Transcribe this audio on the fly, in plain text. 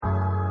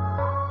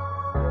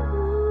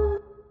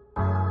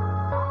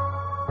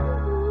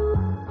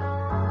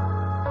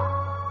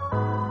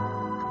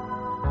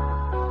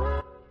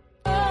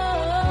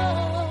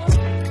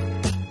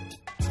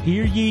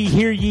Hear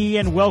ye,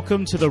 and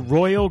welcome to the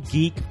Royal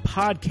Geek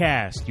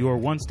Podcast, your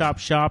one-stop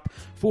shop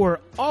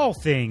for all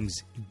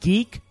things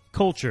geek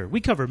culture. We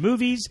cover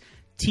movies,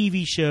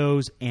 TV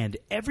shows, and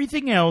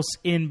everything else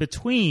in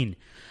between.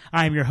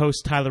 I am your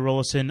host, Tyler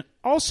Rollison,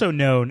 also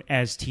known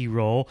as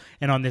T-Roll,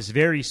 and on this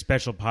very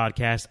special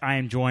podcast, I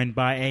am joined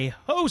by a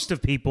host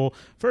of people.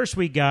 First,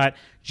 we got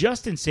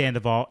Justin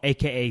Sandoval,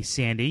 a.k.a.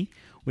 Sandy.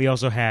 We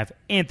also have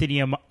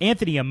Anthony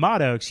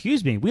Amato,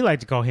 we like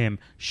to call him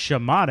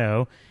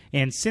Shamato.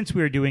 And since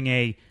we're doing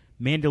a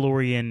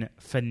Mandalorian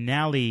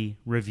finale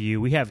review,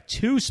 we have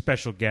two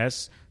special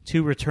guests,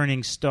 two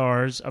returning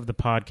stars of the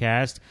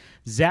podcast,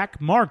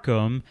 Zach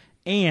Markham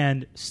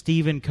and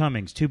Stephen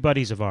Cummings, two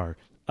buddies of ours.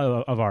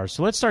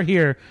 So let's start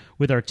here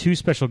with our two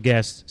special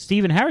guests.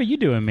 Stephen, how are you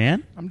doing,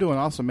 man? I'm doing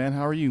awesome, man.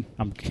 How are you?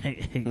 I'm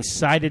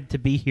excited to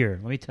be here.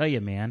 Let me tell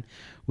you, man.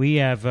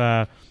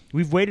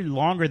 We've waited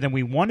longer than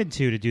we wanted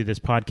to do this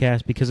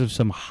podcast because of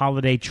some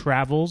holiday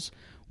travels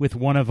with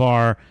one of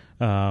our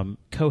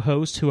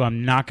co-hosts who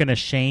I'm not going to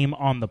shame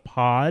on the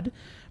pod,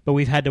 but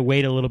we've had to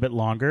wait a little bit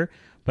longer.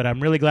 But I'm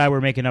really glad we're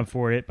making up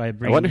for it by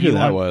bringing. I wonder who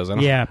that on. was. I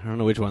don't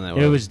know which one that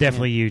was. It was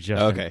definitely you,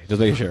 Justin. Okay, just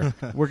making sure.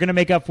 We're going to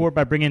make up for it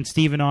by bringing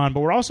Steven on,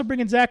 but we're also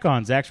bringing Zach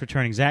on. Zach's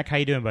returning. Zach, how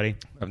you doing, buddy?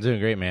 I'm doing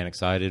great, man.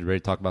 Excited,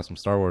 ready to talk about some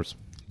Star Wars.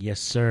 Yes,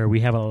 sir.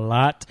 We have a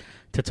lot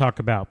to talk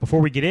about.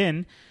 Before we get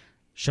in,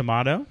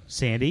 Shamato,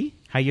 Sandy,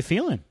 how you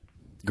feeling?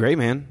 Great,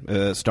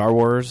 man. Star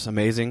Wars,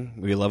 amazing.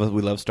 We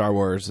love Star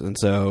Wars, and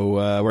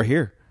so we're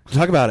here to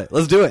talk about it.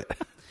 Let's do it.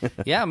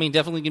 Yeah, I mean,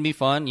 definitely gonna be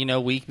fun. You know,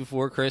 week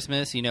before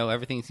Christmas, you know,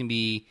 everything's gonna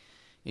be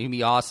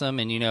awesome,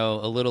 and you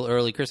know, a little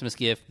early Christmas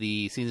gift,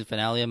 the season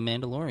finale of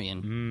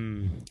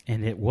Mandalorian.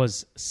 And it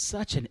was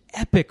such an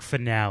epic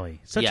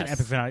finale. An Yes.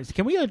 epic finale.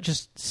 Can we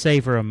just say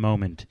for a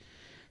moment,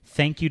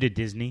 thank you to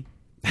Disney,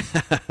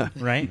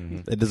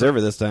 right? They deserve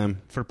it this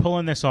time. For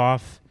pulling this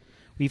off.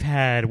 We've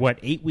had,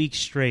 8 weeks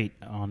straight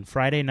on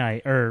Friday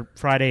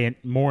Friday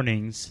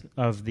mornings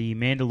of The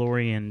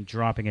Mandalorian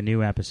dropping a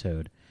new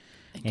episode.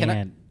 Can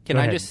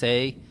I just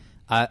say,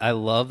 I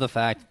love the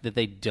fact that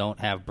they don't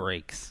have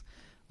breaks.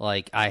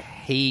 Like, I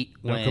hate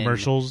when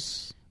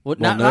commercials.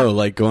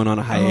 Like going on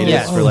a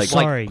hiatus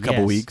for a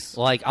couple weeks.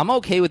 Like, I'm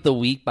okay with the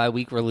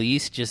week-by-week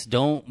release. Just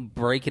don't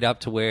break it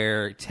up to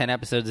where 10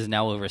 episodes is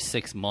now over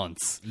 6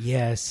 months.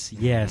 Yes,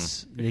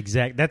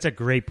 exactly. That's a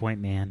great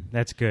point, man.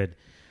 That's good.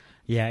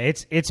 Yeah,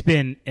 it's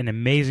been an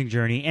amazing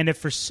journey. And if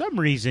for some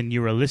reason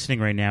you are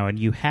listening right now and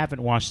you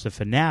haven't watched the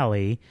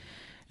finale,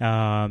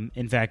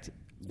 in fact...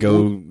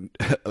 Go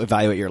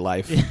evaluate your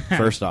life,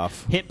 first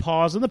off. Hit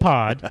pause on the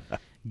pod,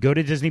 go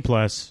to Disney+,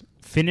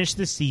 finish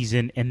the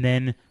season, and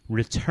then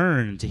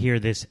return to hear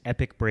this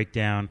epic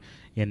breakdown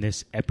and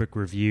this epic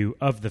review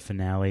of the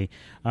finale.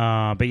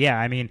 But yeah,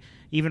 I mean,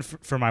 even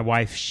for my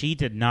wife, she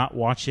did not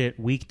watch it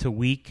week to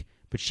week,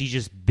 but she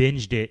just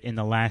binged it in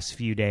the last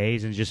few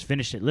days and just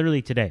finished it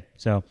literally today.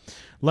 So,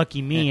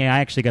 lucky me,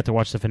 I actually got to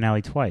watch the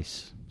finale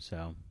twice.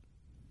 So,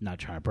 not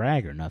trying to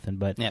brag or nothing,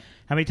 but How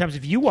many times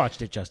have you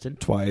watched it, Justin?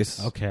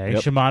 Twice. Okay.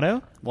 Yep.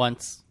 Shamato?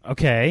 Once.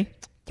 Okay.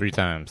 3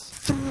 times.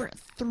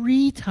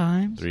 3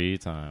 times? 3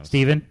 times.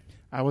 Steven?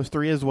 I was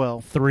 3 as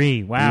well.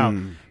 3. Wow.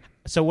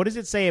 So what does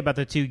it say about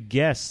the two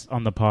guests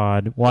on the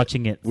pod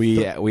watching it?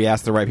 We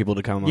asked the right people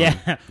to come on.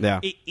 Yeah.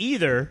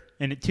 Either,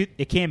 and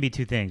it can be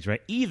two things,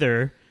 right?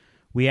 Either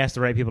we asked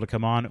the right people to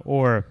come on,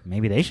 or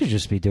maybe they should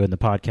just be doing the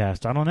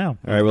podcast. I don't know.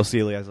 All right, we'll see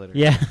you guys later.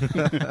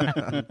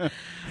 Yeah.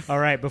 All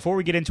right, before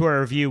we get into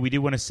our review, we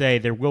do want to say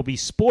there will be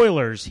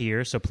spoilers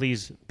here, so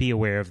please be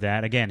aware of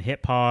that. Again,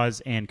 hit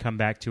pause and come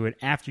back to it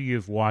after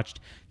you've watched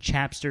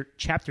Chapter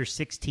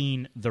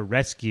 16, The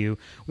Rescue.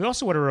 We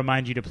also want to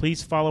remind you to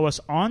please follow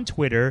us on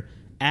Twitter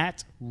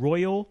at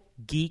Royal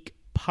Geek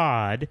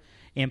Pod.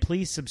 And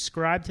please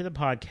subscribe to the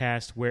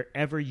podcast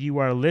wherever you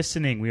are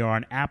listening. We are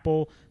on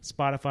Apple,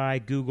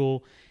 Spotify,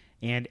 Google,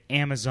 and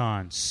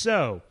Amazon.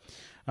 So,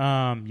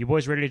 you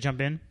boys ready to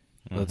jump in?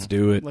 Let's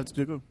do it. Let's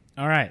do it.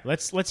 All right,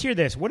 let's hear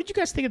this. What did you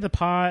guys think of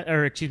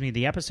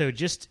the episode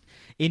just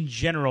in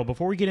general,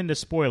 before we get into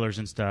spoilers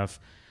and stuff?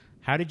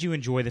 How did you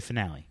enjoy the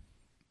finale?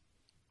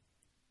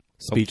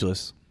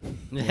 Speechless.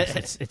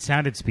 It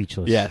sounded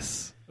speechless.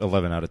 Yes.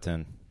 11 out of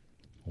 10.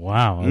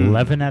 Wow,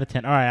 11 out of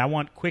 10. All right, I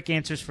want quick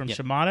answers from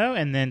Shamato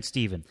and then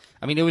Steven.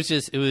 I mean, it was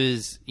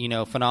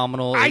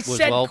phenomenal. I It was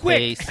said well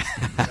quick. paced.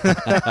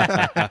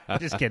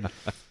 Just kidding.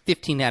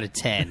 15 out of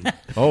 10.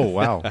 Oh,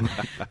 wow.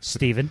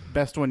 Steven?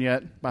 Best one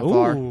yet, by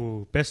far.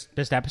 Ooh,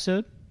 best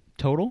episode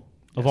total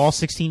of all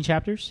 16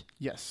 chapters?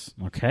 Yes.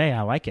 Okay,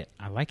 I like it.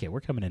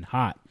 We're coming in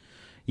hot.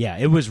 Yeah,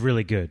 it was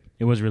really good.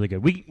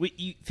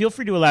 You feel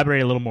free to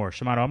elaborate a little more.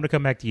 Shamato, I'm going to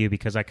come back to you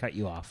because I cut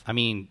you off. I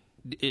mean,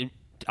 I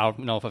don't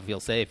know if I feel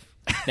safe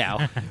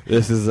now.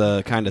 This is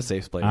a kind of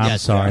safe place. I'm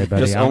sorry,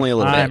 buddy. Just only a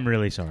little bit. I'm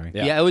really sorry.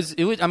 Yeah. Yeah, it was.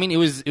 I mean, it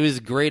was a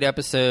great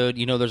episode.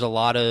 You know, there's a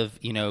lot of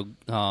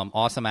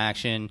awesome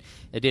action.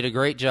 It did a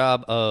great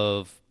job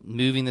of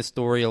moving the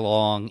story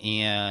along,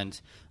 and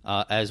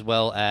as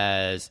well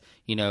as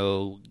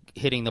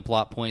hitting the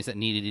plot points that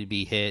needed to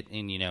be hit,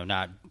 and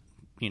not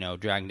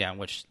dragging down,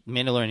 which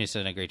Mandalorian has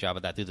done a great job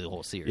of that through the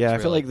whole series. Yeah, I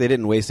feel really. like they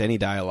didn't waste any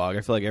dialogue.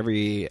 I feel like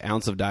every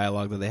ounce of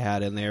dialogue that they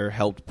had in there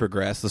helped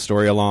progress the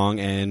story along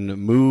and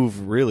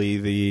move really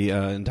the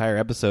entire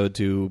episode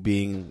to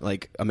being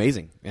like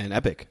amazing and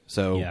epic.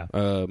 So,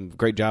 Yeah.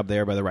 great job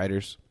there by the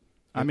writers.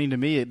 I mean, to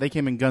me, they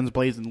came in guns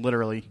blazing,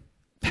 literally,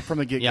 from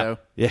the get-go.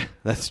 Yeah,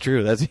 that's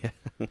true.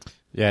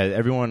 Yeah,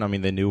 everyone, I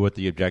mean, they knew what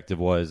the objective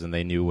was, and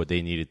they knew what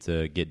they needed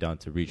to get done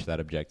to reach that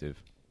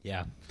objective.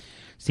 Yeah.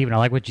 Steven, I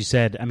like what you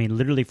said. I mean,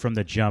 literally from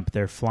the jump,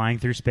 they're flying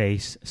through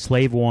space.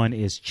 Slave One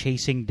is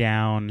chasing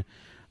down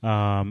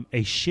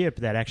a ship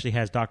that actually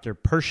has Dr.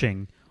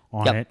 Pershing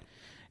on Yep. it.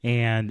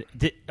 And,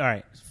 all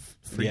right,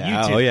 for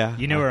Yeah, you two, oh, yeah.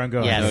 you know where I'm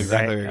going. Yes. I know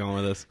exactly right? where you're going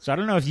with this. So I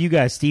don't know if you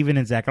guys, Steven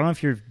and Zach, I don't know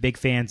if you're big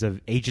fans of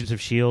Agents of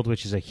S.H.I.E.L.D.,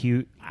 which is a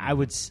huge, I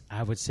would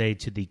say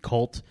to the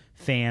cult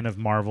fan of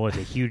Marvel, it's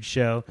a huge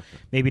show.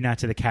 Maybe not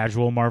to the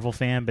casual Marvel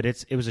fan, but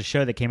it was a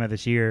show that came out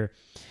this year.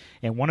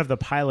 And one of the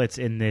pilots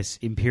in this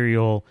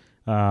Imperial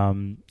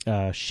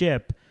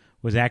ship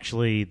was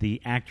actually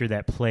the actor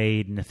that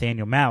played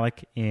Nathaniel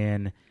Malick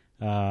in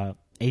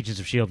Agents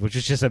of S.H.I.E.L.D., which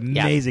is just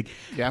amazing.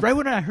 Yeah. Right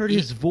when I heard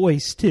his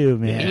voice, too,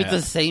 man. He was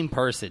the same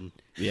person.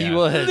 Yeah. He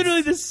was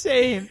Literally the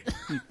same.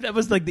 That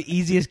was like the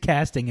easiest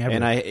casting ever.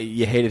 And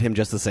you hated him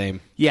just the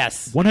same.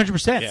 yes,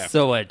 100%.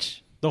 so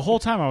much. The whole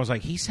time I was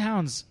like, he's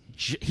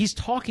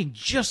talking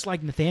just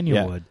like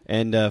Nathaniel would.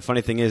 And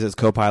funny thing is, his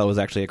co-pilot was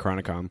actually a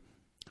Chronicom.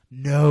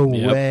 No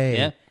way.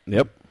 Yeah,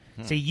 Yep.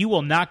 See, you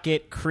will not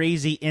get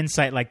crazy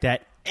insight like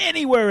that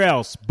anywhere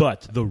else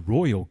but the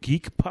Royal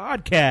Geek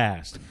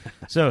Podcast.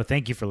 So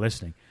thank you for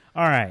listening.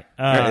 All right.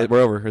 All right,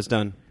 we're over. It's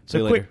done. See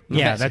you later.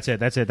 Yeah, that's it.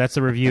 That's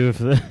the review of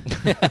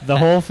the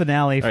whole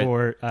finale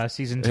for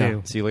season 2.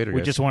 Yeah, see you later,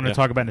 We guys. just wanted to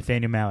talk about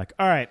Nathaniel Malick.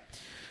 All right.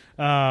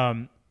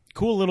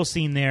 Cool little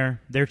scene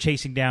there. They're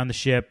chasing down the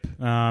ship.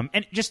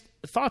 And just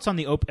thoughts on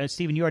the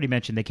Stephen, you already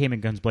mentioned they came in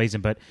guns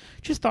blazing, but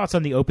just thoughts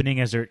on the opening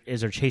as they're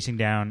chasing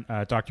down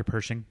Dr.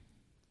 Pershing.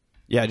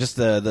 Yeah, just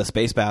the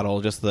space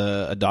battle, just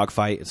a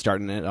dogfight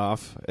starting it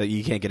off.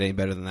 You can't get any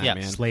better than that, Yeah,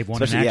 man. Slave One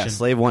in Especially, action. Yeah,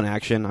 Slave One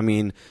action. I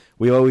mean,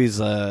 we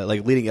always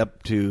like leading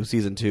up to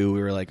season 2.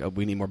 We were like,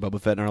 we need more Boba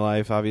Fett in our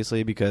life,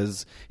 obviously,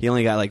 because he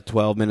only got like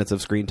 12 minutes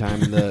of screen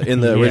time in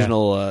the Yeah.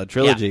 original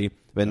trilogy.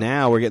 But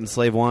now we're getting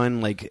Slave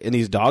One like in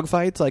these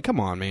dogfights. Like, come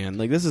on, man!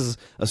 Like this is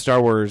a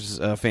Star Wars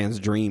fan's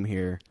dream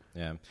here.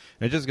 Yeah, and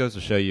it just goes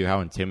to show you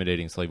how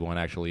intimidating Slave One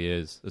actually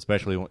is,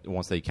 especially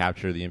once they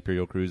capture the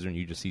Imperial cruiser and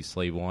you just see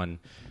Slave One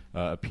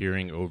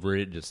appearing over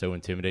it, just so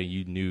intimidating.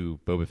 You knew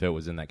Boba Fett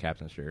was in that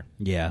captain's chair.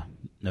 Yeah,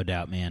 no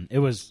doubt, man. It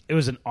was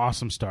an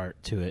awesome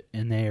start to it,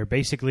 and they're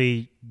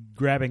basically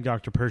grabbing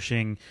Dr.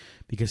 Pershing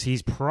because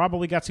he's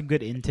probably got some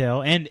good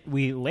intel, and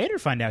we later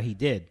find out he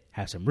did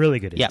have some really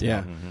good Yeah.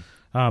 intel.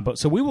 Yeah, But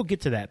so we will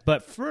get to that.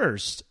 But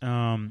first,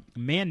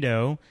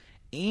 Mando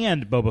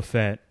and Boba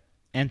Fett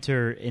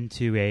enter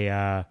into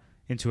a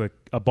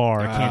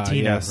bar, a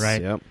cantina, yes,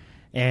 right? yep.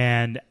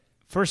 And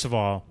first of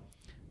all,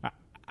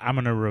 I'm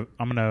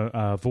gonna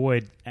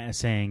avoid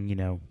saying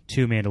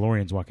two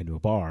Mandalorians walk into a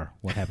bar.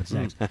 What happens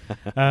next?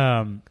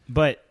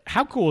 But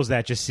how cool is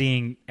that? Just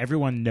seeing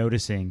everyone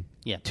noticing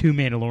two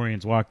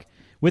Mandalorians walk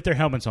with their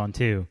helmets on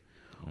too,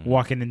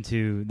 walking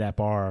into that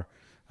bar.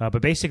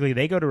 But basically,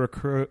 they go to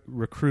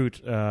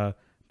recruit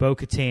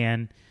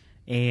Bo-Katan,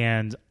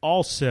 and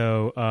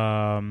also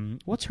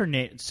what's her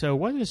name? So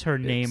what is her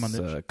name on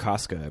the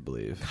Casca, I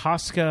believe.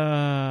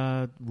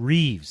 Casca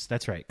Reeves?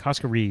 That's right,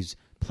 Casca Reeves,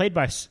 played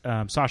by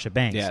Sasha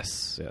Banks.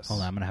 Yes.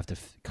 Hold on, I'm gonna have to.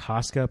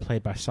 Casca,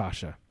 played by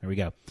Sasha. There we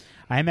go.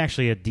 I am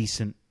actually a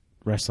decent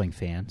wrestling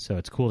fan, so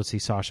it's cool to see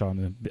Sasha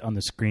on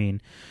the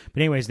screen.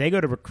 But anyways, they go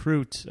to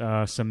recruit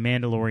some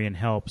Mandalorian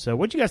help. So,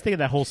 what do you guys think of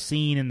that whole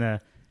scene in the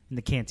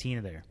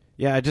cantina there?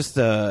 Yeah, just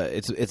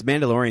it's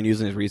Mandalorian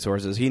using his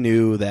resources. He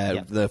knew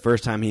that the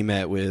first time he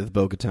met with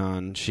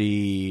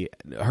Bo-Katan,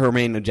 her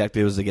main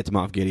objective was to get to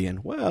Moff Gideon.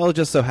 Well, it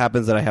just so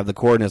happens that I have the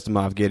coordinates to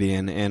Moff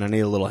Gideon, and I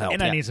need a little help.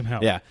 And I need some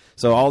help. Yeah,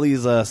 so all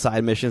these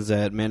side missions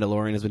that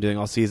Mandalorian has been doing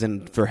all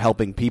season for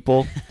helping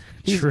people.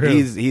 True.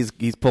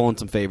 He's pulling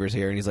some favors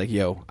here, and he's like,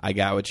 "Yo, I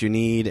got what you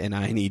need, and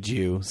I need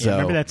you." So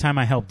remember that time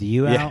I helped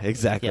you out? Yeah,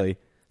 exactly.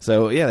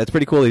 So yeah, that's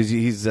pretty cool. He's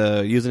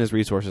using his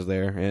resources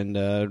there and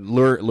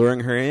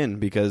luring her in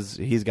because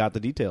he's got the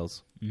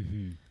details.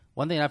 Mm-hmm.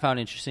 One thing I found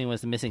interesting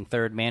was the missing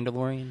third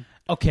Mandalorian.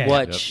 Okay.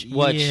 Which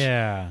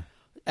yeah.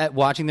 At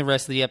watching the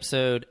rest of the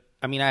episode,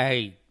 I mean,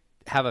 I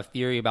have a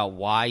theory about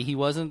why he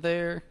wasn't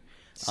there.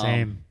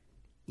 Same.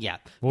 Yeah,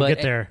 We'll but,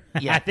 get there.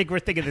 Yeah. I think we're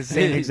thinking the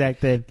same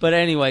exact thing. But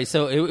anyway,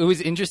 so it was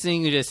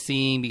interesting just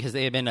seeing because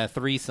they had been a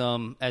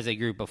threesome as a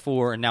group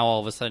before, and now all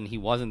of a sudden he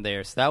wasn't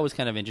there. So that was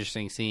kind of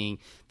interesting seeing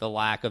the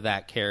lack of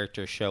that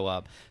character show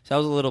up. So I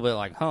was a little bit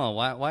like,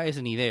 why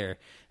isn't he there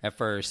at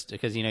first?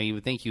 Because you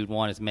would think you would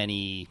want as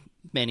many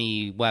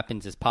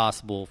weapons as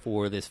possible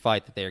for this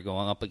fight that they're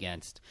going up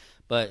against.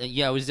 But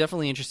yeah, it was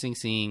definitely interesting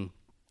seeing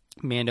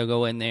Mando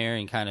go in there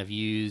and kind of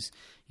use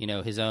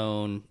his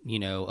own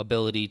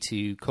ability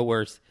to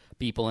coerce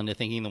people into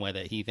thinking the way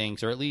that he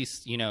thinks, or at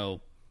least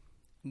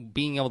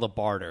being able to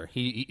barter.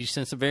 He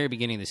since the very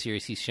beginning of the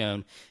series, he's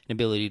shown an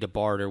ability to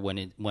barter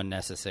when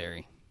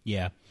necessary.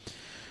 Yeah.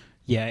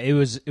 Yeah, it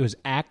was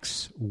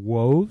Axe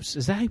Woves.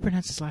 Is that how you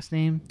pronounce his last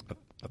name?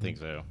 I think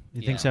so.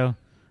 You think so?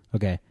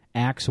 Okay.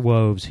 Axe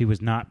Woves. He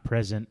was not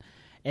present.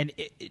 And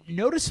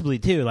noticeably,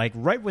 too, like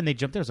right when they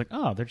jumped there, it's like,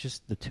 oh, they're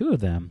just the two of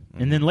them.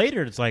 Mm-hmm. And then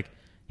later, it's like,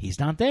 he's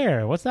not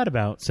there. What's that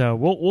about? So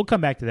we'll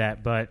come back to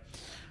that. But,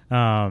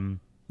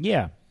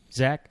 yeah.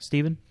 Zach,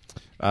 Steven?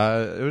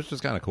 It was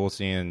just kind of cool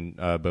seeing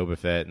Boba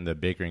Fett and the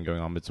bickering going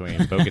on between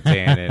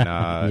Bo-Katan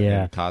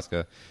and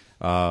Casca.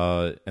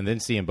 And then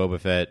seeing Boba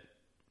Fett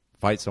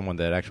fight someone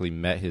that actually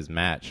met his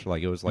match.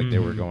 Like, it was like they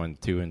were going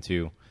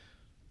 2-2.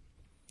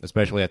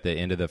 Especially at the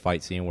end of the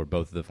fight scene where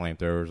both of the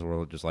flamethrowers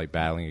were just like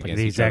battling like against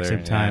the each exact other.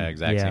 Same time. Yeah,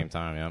 exact same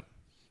time, yep.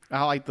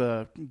 I like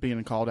the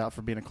being called out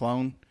for being a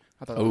clone.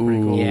 I thought that was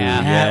pretty cool.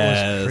 Yeah.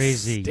 That was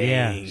crazy.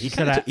 Dang.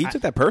 Yeah. He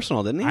took that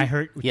personal, didn't he? I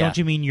heard, Yeah. don't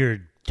you mean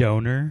your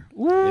donor?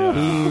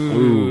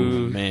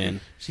 Ooh,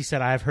 man. She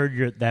said, I've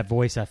heard that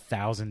voice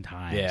 1,000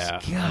 times. Yeah.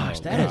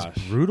 Gosh, that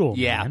is brutal,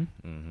 Yeah. man.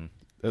 Mm-hmm.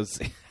 It was,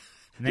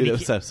 then dude,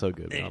 it was so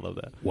good. Man. I love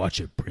that. Watch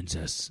it,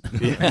 princess.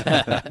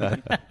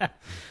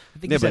 I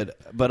think Yeah, he said,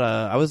 but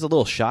I was a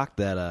little shocked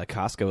that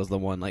Casca was the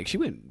one. Like she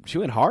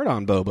went hard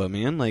on Boba,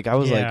 man. Like I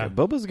was Yeah. like,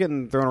 Boba's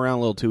getting thrown around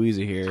a little too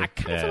easy here. I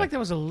kind of feel like that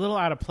was a little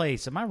out of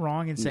place. Am I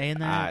wrong in saying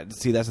that?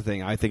 See, that's the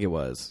thing. I think it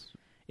was.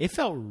 It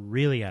felt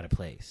really out of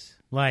place.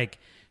 Like,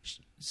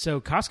 so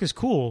Casca's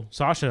cool.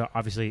 Sasha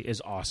obviously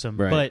is awesome,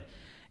 Right. but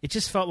it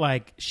just felt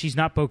like she's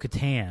not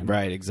Bo-Katan.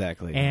 Right,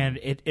 exactly. And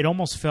it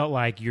almost felt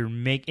like and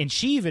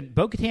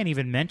Bo-Katan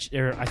even mentioned,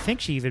 or I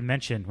think she even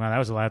mentioned, wow, that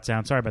was a loud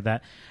sound, sorry about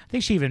that. I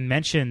think she even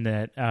mentioned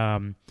that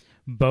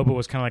Boba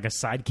was kind of like a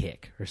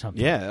sidekick or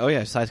something. yeah, oh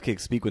yeah,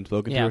 sidekick speak when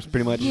spoken Yeah. to.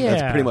 Pretty much. Yeah.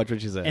 That's pretty much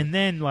what she said. And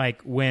then,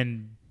 like,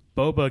 when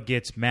Boba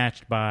gets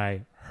matched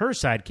by her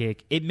sidekick,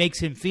 it makes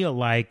him feel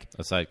like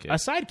A sidekick. a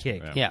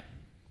sidekick. Yeah.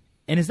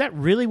 And is that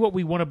really what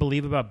we want to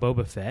believe about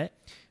Boba Fett?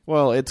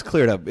 well, it's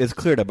cleared up. It's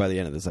cleared up by the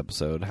end of this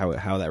episode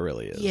how that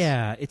really is.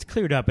 Yeah, it's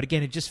cleared up, but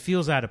again, it just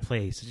feels out of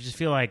place. It just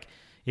feel like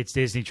it's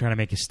Disney trying to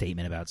make a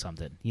statement about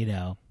something. You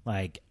know,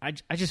 like I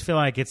just feel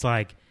like it's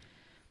like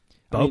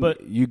Boba.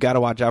 I mean, you got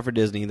to watch out for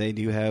Disney. They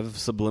do have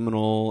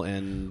subliminal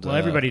and Well,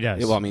 everybody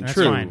does. Well, I mean, That's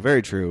true, fine.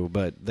 very true.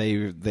 But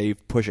they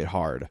push it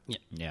hard.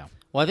 Yeah,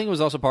 Well, I think it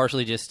was also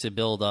partially just to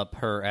build up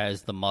her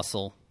as the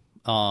muscle.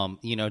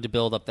 To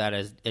build up that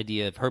as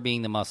idea of her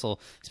being the muscle,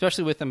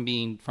 especially with them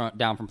being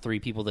down from 3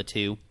 people to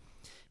 2.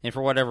 And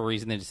for whatever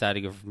reason, they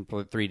decided to go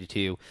from 3 to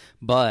 2.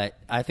 But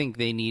I think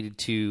they needed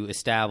to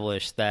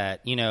establish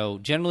that,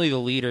 generally the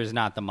leader is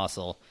not the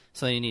muscle.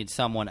 So they need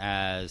someone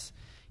as,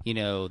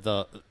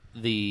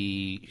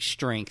 the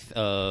strength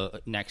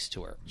next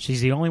to her. she's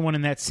the only one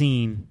in that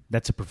scene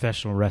that's a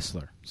professional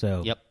wrestler.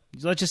 So Yep.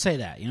 let's just say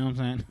that. You know what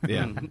I'm saying?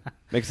 Yeah,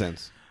 makes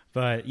sense.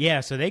 But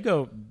yeah, so they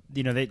go,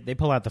 they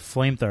pull out the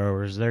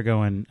flamethrowers. They're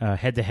going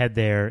head to head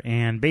there,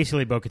 and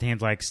basically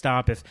Bo-Katan's like,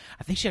 "Stop!"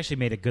 I think she actually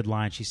made a good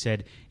line. She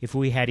said, "If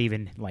we had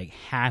even like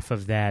half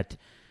of that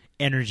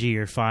energy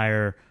or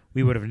fire,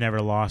 we would have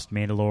never lost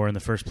Mandalore in the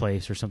first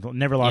place, or something.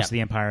 Never lost the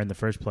Empire in the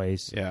first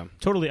place." Yeah.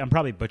 Totally. I'm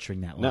probably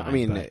butchering that No, line. I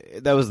mean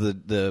but- that was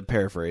the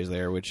paraphrase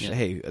there, which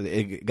hey,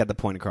 it got the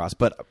point across.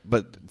 But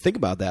think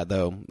about that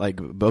though, like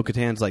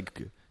Bo-Katan's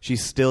like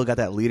she's still got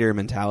that leader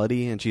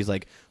mentality, and she's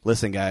like,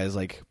 listen, guys,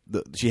 like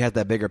she has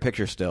that bigger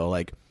picture still.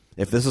 Like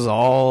if this is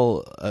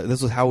all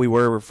this was how we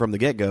were from the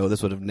get go,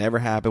 this would have never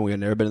happened. We would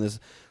never been in this,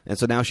 and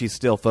so now she's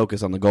still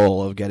focused on the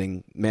goal of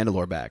getting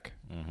Mandalore back.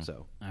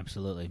 So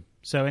Absolutely.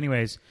 So,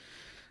 anyways,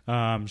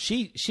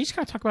 she's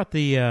kind of talk about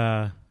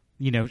the,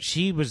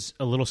 she was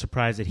a little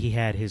surprised that he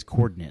had his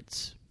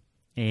coordinates,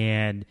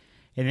 and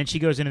then she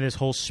goes into this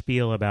whole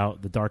spiel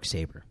about the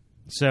Darksaber.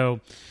 So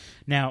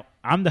now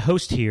I'm the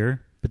host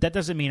here, but that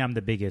doesn't mean I'm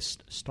the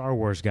biggest Star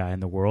Wars guy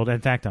in the world.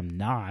 In fact, I'm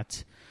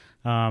not.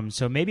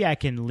 So maybe I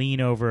can lean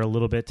over a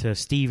little bit to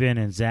Steven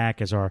and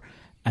Zach as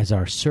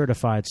our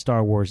certified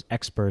Star Wars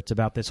experts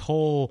about this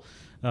whole.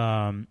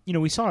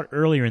 We saw it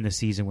earlier in the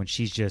season when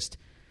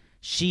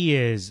she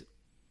is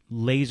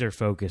laser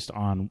focused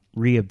on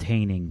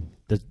reobtaining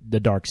the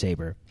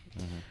Darksaber.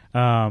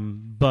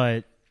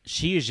 But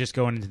she is just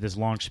going into this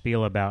long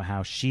spiel about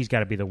how she's got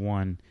to be the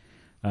one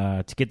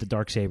to get the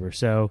Darksaber.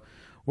 So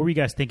what were you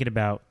guys thinking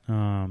about?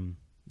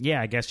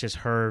 I guess just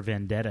her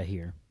vendetta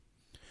here.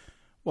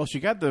 Well, she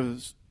got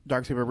the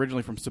Darksaber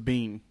originally from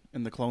Sabine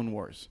in the Clone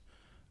Wars.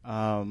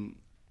 And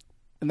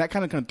that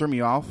kind of threw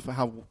me off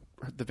how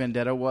the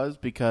vendetta was,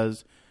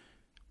 because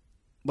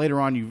later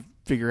on you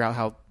figure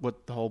out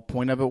what the whole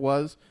point of it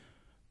was.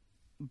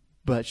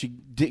 But she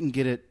didn't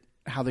get it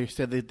how they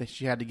said that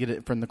she had to get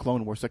it from the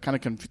Clone Wars. So it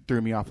kind of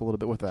threw me off a little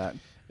bit with that.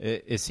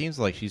 It seems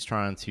like she's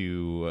trying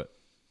to.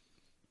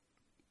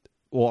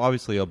 Well,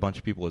 obviously, a bunch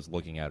of people is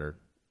looking at her,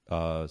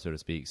 so to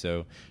speak.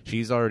 So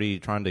she's already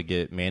trying to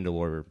get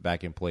Mandalore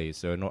back in place.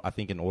 So I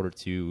think in order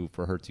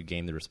for her to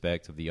gain the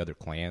respect of the other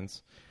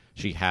clans,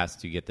 she has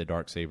to get the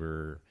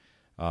Darksaber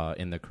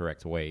in the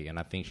correct way. And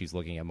I think she's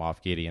looking at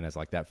Moff Gideon as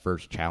like that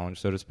first challenge,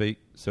 so to speak,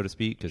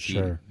 because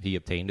he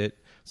obtained it.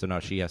 So now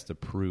she has to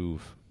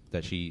prove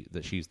that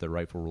she's the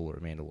rightful ruler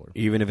of Mandalore.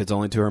 Even if it's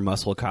only to her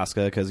muscle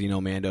Casca, because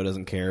Mando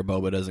doesn't care,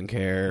 Boba doesn't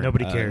care,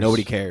 Nobody cares.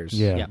 Nobody cares.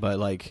 Yeah. But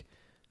like,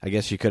 I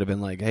guess she could have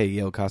been like, "Hey,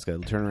 yo, Casca,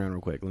 turn around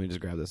real quick. Let me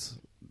just grab this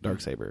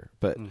Darksaber."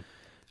 But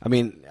I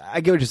mean, I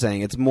get what you're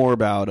saying. It's more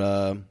about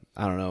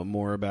I don't know,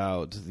 more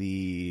about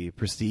the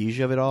prestige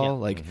of it all. Yeah.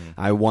 Like,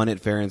 I won it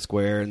fair and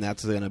square, and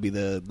that's going to be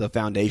the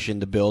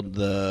foundation to build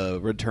the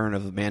return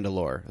of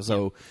Mandalore.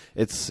 So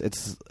it's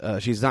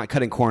she's not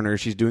cutting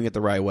corners. She's doing it the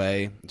right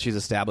way. She's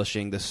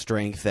establishing the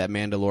strength that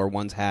Mandalore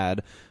once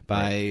had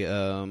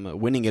by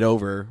winning it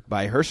over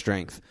by her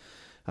strength.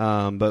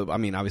 But I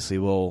mean, obviously,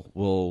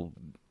 we'll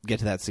get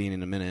to that scene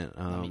in a minute.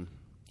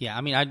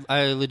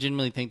 I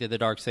legitimately think that the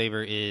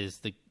Darksaber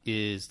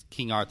is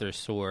King Arthur's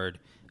sword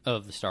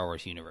of the Star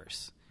Wars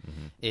universe.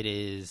 It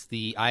is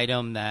the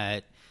item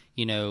that,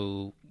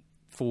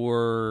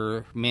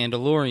 for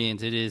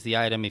Mandalorians, it is the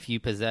item, if you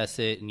possess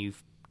it and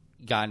you've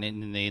gotten it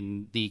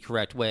in the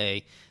correct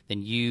way,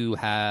 then you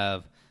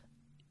have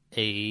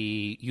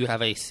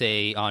a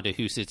say onto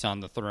who sits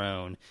on the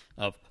throne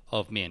of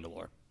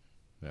Mandalore.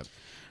 Yep.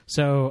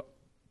 So,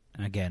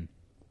 again,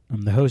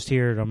 I'm the host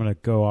here. I'm going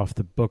to go off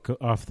the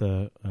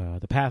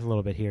path a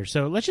little bit here.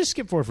 So let's just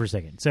skip forward for a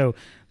second. So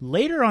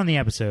later on the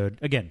episode,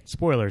 again,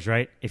 spoilers,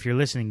 right? If you're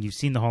listening, you've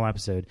seen the whole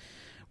episode.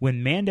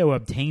 When Mando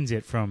obtains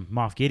it from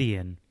Moff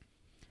Gideon,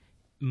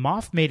 the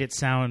Moff made it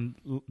sound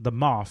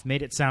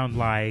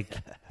like,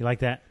 you like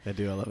that? I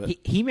do. I love it.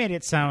 He made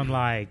it sound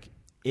like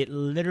it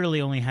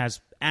literally only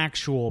has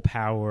actual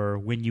power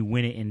when you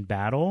win it in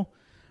battle.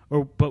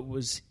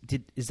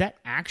 Is that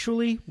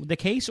actually the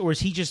case, or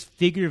is he just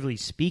figuratively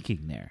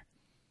speaking there?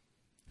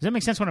 Does that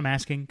make sense what I'm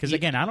asking? Because,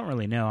 again, I don't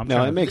really know.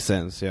 It makes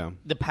sense, yeah.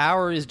 The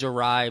power is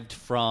derived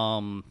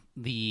from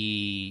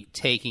the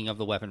taking of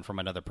the weapon from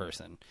another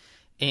person.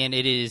 And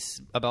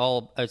it's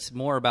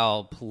more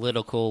about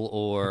political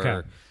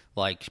or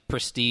like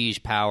prestige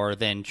power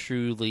than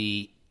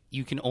truly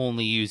you can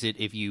only use it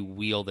if you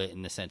wield it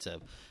in the sense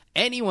of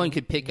anyone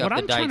could pick up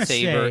the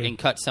lightsaber and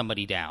cut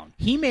somebody down.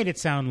 He made it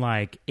sound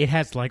like it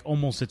has like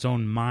almost its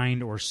own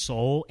mind or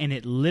soul, and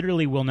it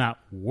literally will not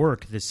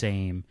work the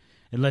same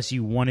unless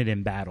you won it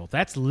in battle.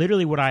 That's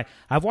literally what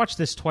I've watched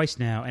this twice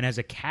now, and as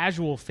a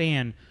casual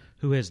fan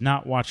who has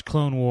not watched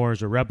Clone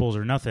Wars or Rebels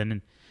or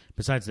nothing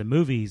besides the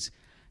movies,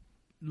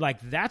 like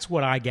that's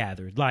what I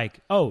gathered. Like,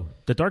 oh,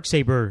 the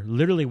Darksaber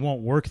literally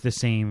won't work the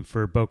same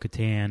for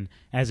Bo-Katan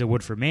as it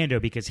would for Mando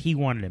because he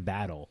won it in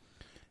battle.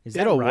 Is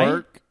that It'll right?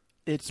 work.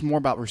 It's more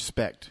about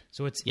respect.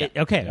 So it's okay.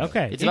 It's about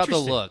the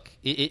Interesting. look.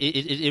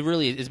 It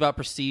really is. It's about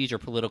prestige or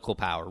political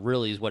power.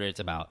 Really, is what it's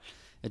about.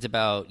 It's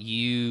about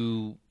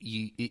you.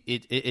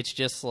 It's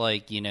just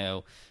like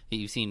you've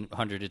seen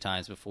hundreds of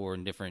times before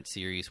in different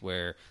series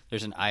where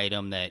there's an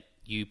item that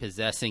you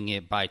possessing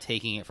it by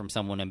taking it from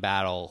someone in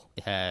battle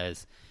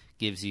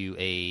gives you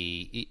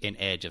an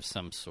edge of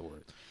some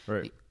sort.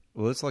 Right.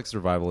 Well, it's like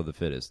survival of the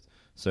fittest.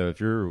 So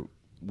if you're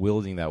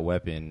wielding that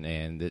weapon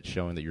and it's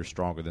showing that you're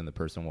stronger than the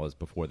person was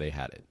before they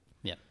had it.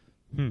 Yeah.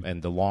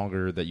 And the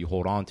longer that you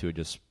hold on to it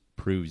just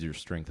proves your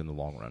strength in the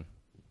long run.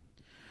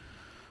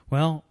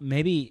 Well,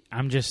 maybe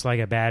I'm just like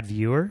a bad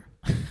viewer,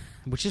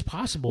 which is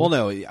possible. Well,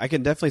 no, I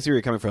can definitely see where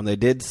you're coming from. They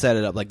did set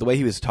it up, like the way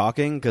he was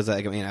talking, because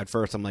I mean, at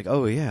first I'm like,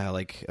 oh yeah,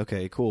 like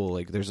okay, cool.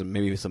 Like there's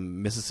maybe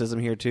some mysticism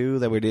here too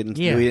that we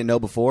didn't know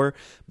before.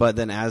 But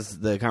then as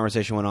the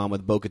conversation went on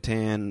with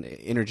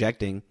Bo-Katan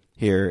interjecting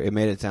here, it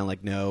made it sound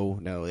like no,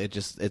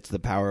 it's the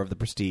power of the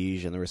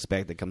prestige and the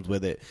respect that comes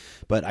with it.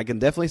 But I can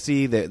definitely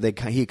see that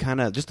he kind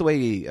of just the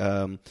way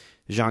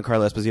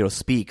Giancarlo Esposito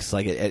speaks,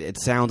 like it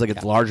sounds like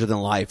it's larger than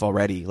life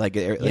already. Like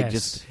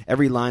just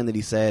every line that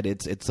he said,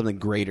 it's something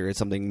greater, it's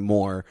something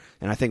more.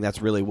 And I think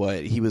that's really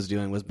what he was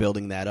doing, was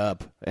building that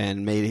up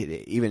and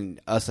made even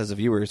us as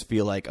viewers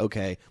feel like,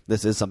 okay,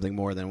 this is something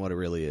more than what it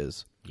really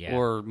is. Yeah.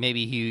 Or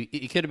maybe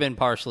it could have been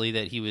partially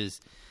that he was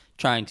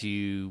trying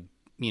to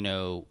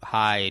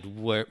hide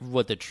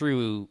what the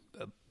true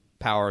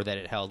power that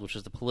it held, which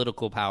was the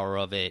political power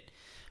of it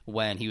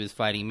when he was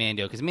fighting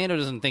Mando. Because Mando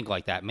doesn't think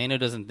like that. Mando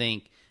doesn't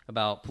think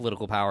about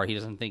political power. He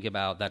doesn't think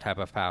about that type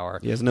of power.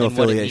 He has no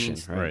affiliation.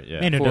 Right, yeah.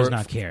 Mando does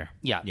not care.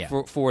 Yeah.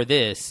 For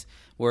this,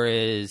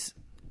 whereas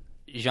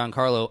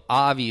Giancarlo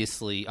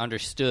obviously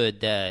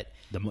understood that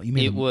The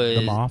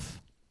Moff?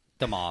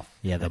 The Moff.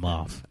 Yeah, the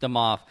Moff. The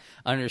Moff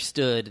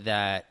understood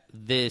that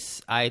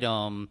this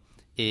item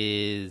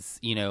is,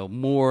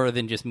 more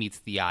than just meets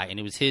the eye. And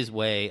it was his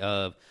way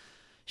of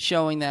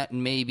showing that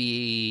and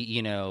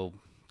maybe,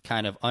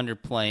 kind of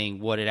underplaying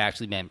what it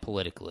actually meant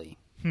politically.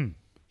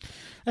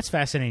 That's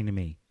fascinating to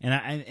me.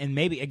 And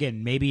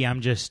maybe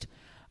I'm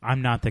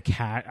not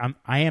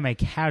I am a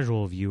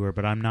casual viewer,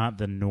 but I'm not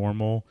the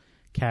normal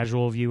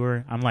casual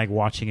viewer. I'm like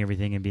watching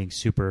everything and being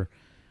super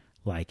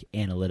like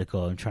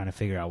analytical and trying to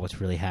figure out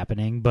what's really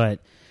happening.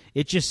 But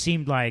it just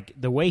seemed like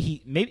the way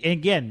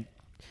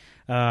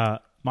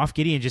Moff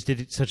Gideon just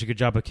did such a good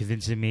job of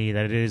convincing me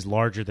that it is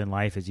larger than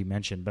life, as you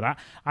mentioned. But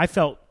I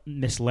felt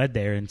misled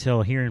there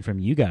until hearing from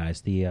you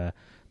guys, the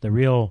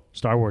real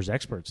Star Wars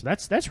experts.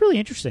 That's really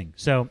interesting.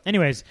 So,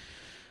 anyways,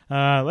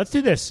 let's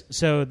do this.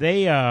 So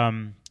they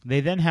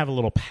then have a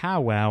little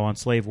powwow on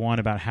Slave One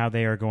about how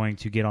they are going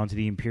to get onto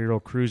the Imperial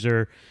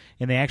cruiser,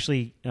 and they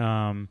actually.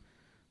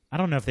 I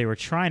don't know if they were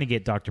trying to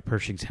get Dr.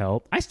 Pershing's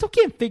help. I still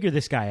can't figure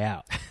this guy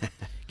out.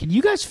 Can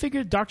you guys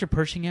figure Dr.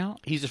 Pershing out?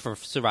 He's just a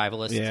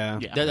survivalist. Yeah.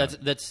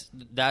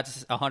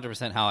 That's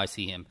 100% how I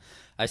see him.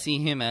 I see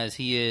him as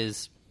he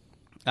is.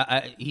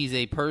 He's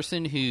a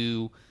person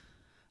who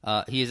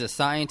he is a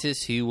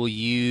scientist who will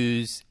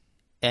use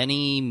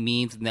any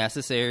means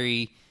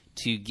necessary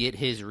to get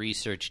his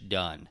research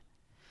done.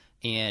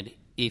 And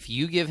if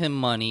you give him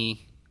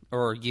money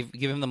or give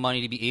him the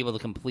money to be able to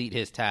complete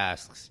his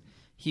tasks,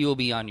 he will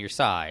be on your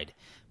side.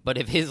 But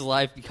if his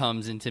life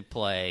comes into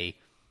play,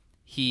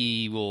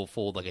 he will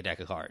fold like a deck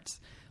of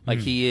cards. Like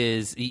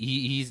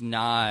he's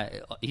not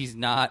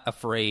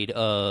afraid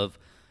of,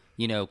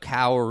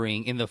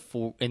 cowering in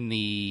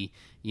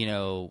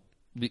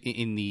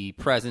the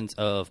presence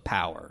of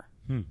power.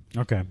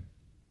 Okay.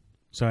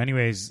 So,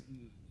 anyways,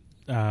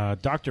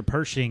 Dr.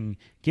 Pershing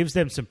gives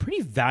them some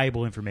pretty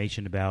valuable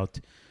information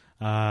about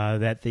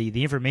that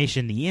the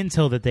information, the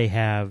intel that they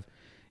have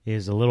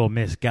is a little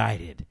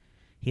misguided.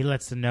 He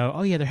lets them know,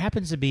 oh, yeah, there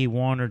happens to be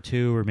 1 or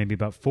 2 or maybe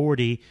about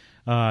 40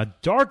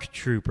 dark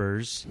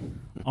troopers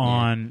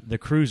on the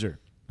cruiser.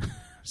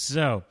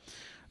 So,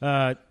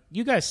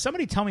 you guys,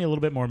 somebody tell me a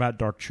little bit more about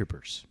dark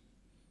troopers.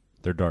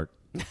 They're dark.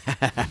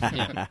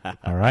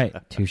 All right,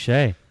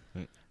 touche.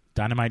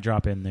 Dynamite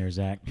drop in there,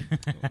 Zach.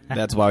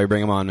 That's why we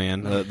bring him on,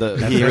 man.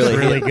 That's He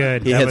really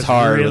good. He That hits was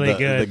hard really with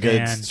the good, good,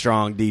 man.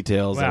 strong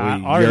details Wow, that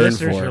we our yearn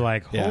listeners for. are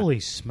like, Yeah.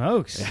 holy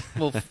smokes.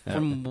 Well,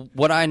 from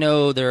what I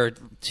know, there are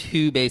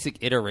 2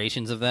 basic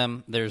iterations of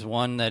them. There's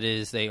one that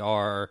is they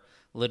are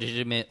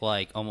legitimate,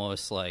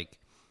 almost like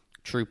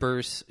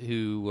troopers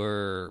who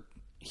were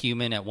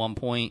human at one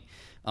point.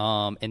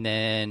 And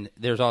then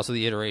there's also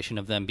the iteration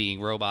of them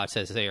being robots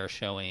as they are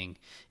showing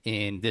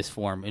in this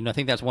form. And I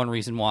think that's one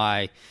reason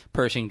why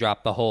Pershing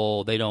dropped the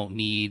whole they don't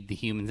need the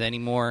humans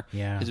anymore.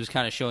 Yeah. Because it was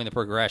kind of showing the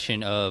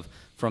progression of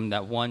from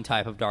that one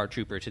type of dark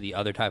trooper to the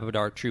other type of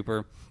dark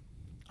trooper,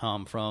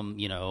 from from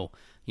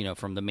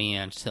the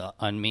manned to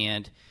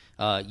unmanned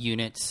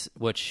units,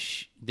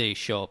 which they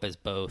show up as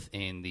both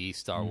in the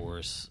Star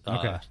Wars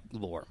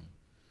lore.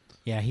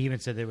 Yeah, he even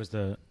said there was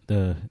the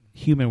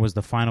human was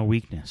the final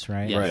weakness,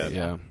 right? Yeah. Right,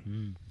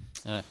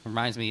 yeah.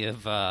 Reminds me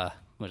of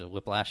what is it,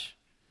 Whiplash?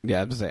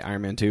 Yeah, I was going to say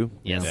Iron Man 2.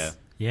 Yes.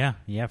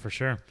 Yeah, for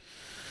sure.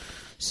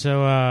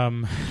 So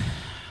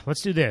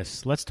let's do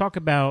this. Let's talk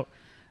about.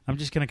 I'm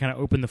just going to kind of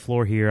open the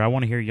floor here. I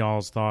want to hear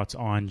y'all's thoughts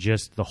on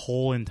just the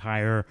whole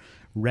entire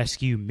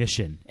rescue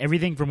mission.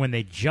 Everything from when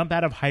they jump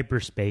out of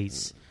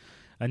hyperspace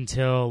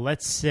until,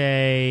 let's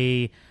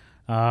say,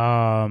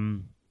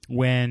 when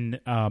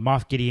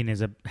Moff Gideon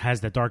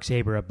has the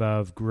Darksaber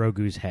above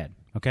Grogu's head.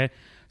 Okay?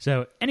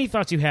 So any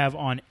thoughts you have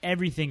on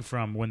everything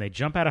from when they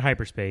jump out of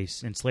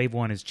hyperspace and Slave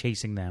One is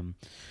chasing them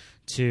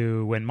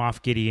to when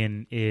Moff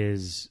Gideon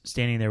is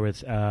standing there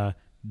with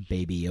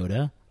Baby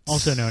Yoda,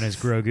 also known as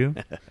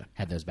Grogu.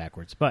 Had those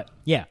backwards. But,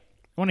 yeah, I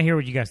want to hear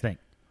what you guys think.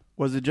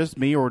 Was it just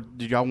me, or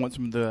did y'all want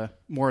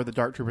more of the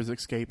Dark Troopers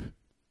escape?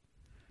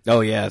 Oh,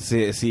 yeah.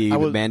 See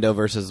Mando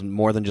versus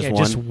more than just one.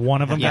 Just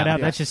one of them got out?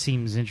 Yeah. That just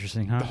seems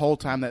interesting, huh? The whole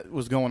time that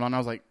was going on, I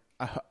was like,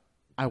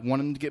 I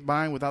want them to get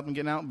by without them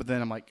getting out, but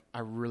then I'm like, I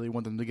really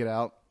want them to get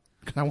out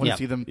because I want to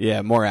see them.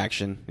 Yeah, more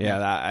action. Yeah,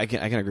 I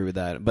can agree with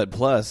that. But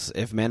plus,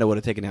 if Mando would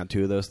have taken out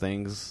 2 of those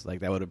things,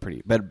 like that would have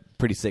been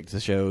pretty sick to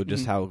show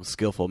just how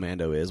skillful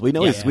Mando is. We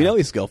know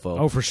he's skillful.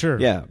 Oh, for sure.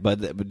 Yeah,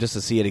 but just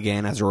to see it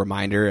again as a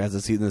reminder, as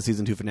the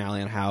season 2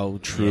 finale, on how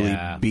truly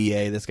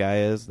BA this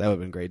guy is, that would have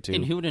been great too.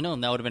 And who would have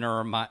known? That would have been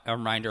a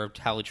reminder of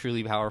how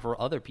truly powerful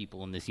other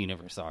people in this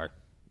universe are.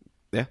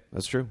 Yeah,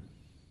 that's true.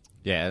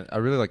 Yeah, I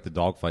really like the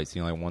dogfight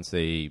scene. Like once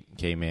they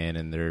came in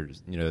and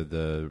there's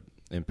the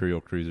Imperial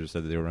cruiser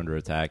said that they were under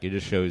attack. It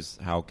just shows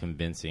how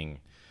convincing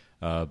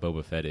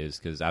Boba Fett is,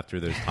 because after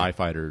those TIE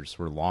fighters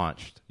were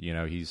launched,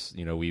 he's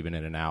weaving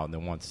in and out, and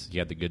then once he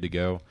had the good to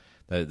go,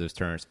 those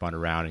turrets spun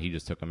around and he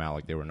just took them out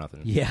like they were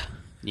nothing. Yeah.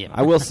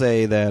 I will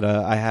say that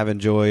I have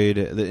enjoyed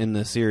in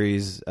the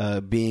series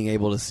being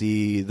able to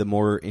see the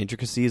more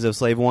intricacies of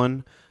Slave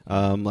One,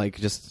 like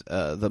just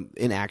the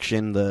in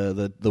action,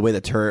 the way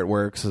the turret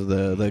works,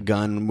 the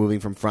gun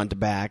moving from front to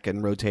back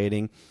and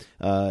rotating.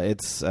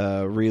 It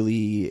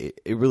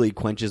really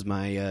quenches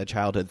my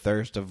childhood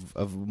thirst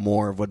of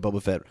more of what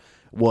Boba Fett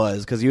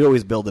was, because you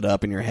always build it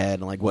up in your head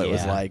and like what it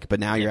was like, but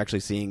now you're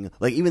actually seeing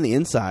like even the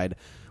inside.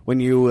 When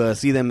you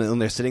see them when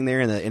they're sitting there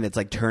and it's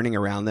like turning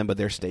around them, but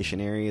they're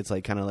stationary. It's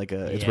like kind of like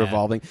it's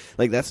revolving.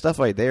 Like that stuff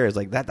right there is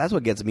like that's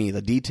what gets me.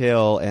 The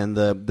detail and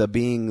the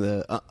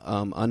being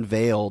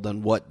unveiled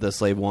on what the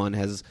Slave One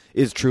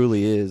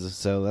truly is.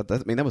 So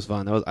that was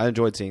fun. I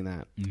enjoyed seeing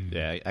that.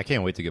 Yeah, I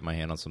can't wait to get my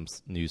hand on some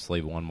new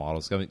Slave One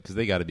models because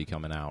they got to be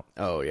coming out.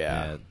 Oh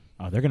yeah.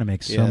 Oh, they're going to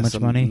make so Yeah, much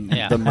money.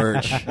 Yeah. The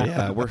merch.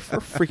 Yeah, we're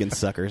freaking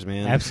suckers,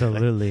 man.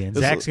 Absolutely. And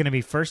This Zach's will- going to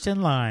be first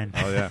in line.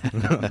 Oh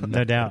yeah.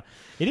 No doubt.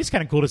 It is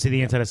kind of cool to see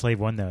the inside of Slave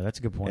One, though. That's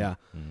a good point. Yeah.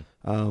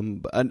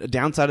 A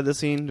downside of this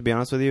scene, to be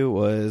honest with you,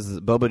 was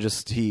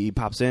Boba he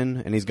pops in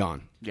and he's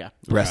gone. Yeah.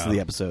 The rest of the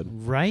episode.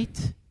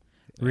 Right?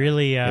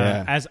 Really,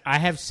 Yeah. as I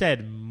have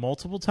said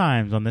multiple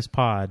times on this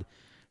pod,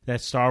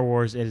 that Star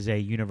Wars is a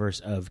universe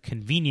of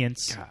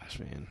convenience. Gosh,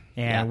 man.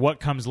 And Yeah. what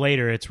comes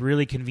later, it's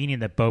really convenient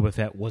that Boba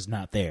Fett was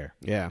not there.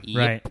 Yeah. Yep.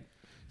 Right?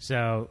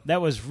 So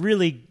that was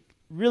really,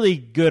 really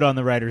good on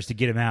the writers to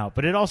get him out.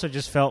 But it also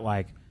just felt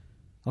like,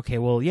 okay,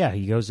 well, yeah,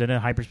 he goes into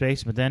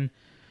hyperspace, but then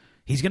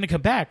he's going to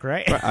come back,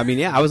 right? I mean,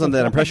 yeah, I was under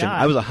that Why impression.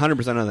 not? I was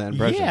 100% under that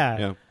impression.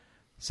 Yeah.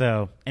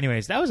 So,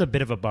 anyways, that was a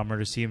bit of a bummer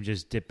to see him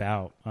just dip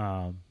out.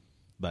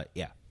 But,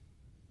 yeah.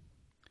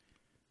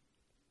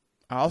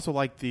 I also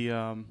like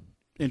the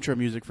intro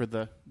music for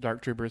the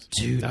Dark Troopers.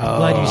 Dude, I'm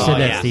glad you said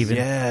that, yeah. Steven.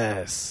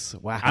 Yes.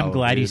 Wow. I'm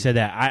glad you dude. said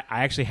that.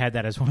 I actually had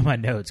that as one of my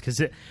notes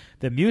because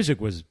the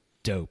music was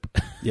dope.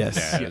 Yes.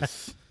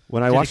 Yes.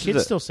 When I Do the watched kids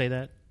it, still say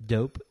that?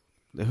 Dope?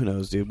 who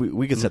knows, dude?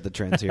 We could set the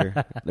trends here.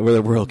 We're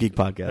the Royal Geek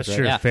Podcast, That's right?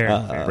 true. Yeah.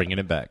 Fair. Bringing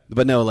it back.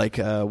 But no, like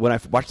when I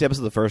watched the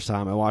episode the first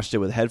time, I watched it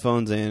with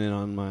headphones in and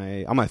on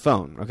my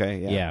phone. Okay,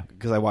 Yeah.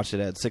 because I watched it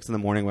at 6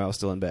 a.m. while I was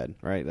still in bed.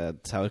 Right,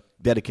 that's how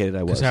dedicated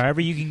I was. Because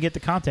however you can get the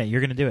content, you're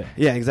going to do it.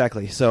 Yeah,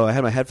 exactly. So I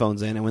had my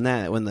headphones in, and when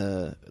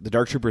the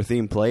Dark Trooper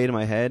theme played in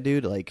my head,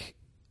 dude, like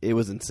it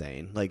was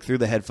insane. Like through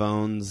the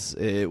headphones,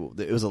 it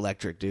was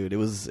electric, dude. It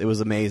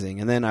was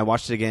amazing. And then I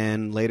watched it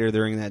again later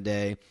during that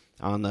day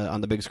on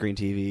the big screen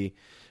TV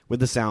with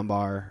the sound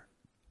bar,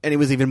 and it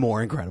was even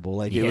more incredible.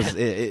 Like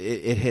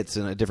it hits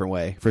in a different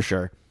way for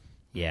sure.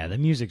 Yeah, the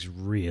music's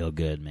real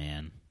good,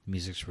 man.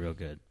 Music's real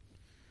good.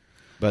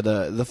 But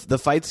the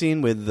fight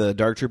scene with the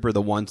Dark Trooper,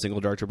 the one single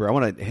Dark Trooper, I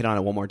want to hit on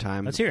it one more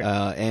time. Let's hear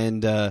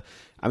it.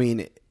 I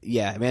mean,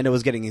 yeah, Mando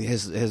was getting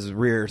his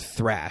rear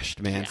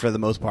thrashed, man, for the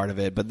most part of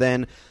it. But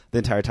then the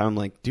entire time, I'm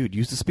like, dude,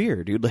 use the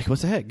spear, dude. Like, what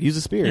the heck? Use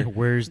the spear. Yeah,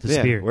 where's the Yeah,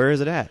 spear? Where is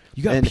it at?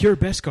 You got And pure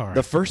Beskar.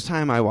 The first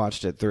time I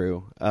watched it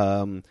through,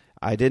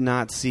 I did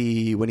not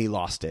see when he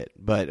lost it.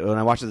 But when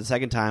I watched it the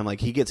second time, like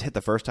he gets hit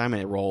the first time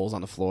and it rolls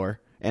on the floor.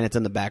 And it's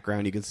in the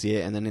background, you can see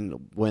it. And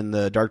then when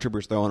the Dark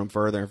Trooper's throwing him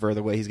further and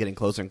further away, he's getting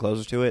closer and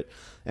closer to it.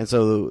 And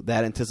so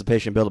that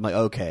anticipation build, I'm like,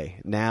 okay,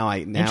 now I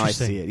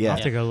Interesting. see it. Yeah, I'll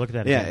have to go look at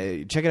that yeah,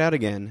 again. check it out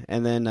again.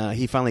 And then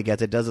he finally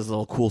gets it, does this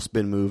little cool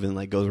spin move, and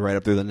like goes right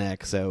up through the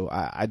neck. So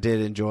I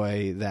did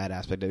enjoy that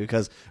aspect of it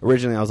because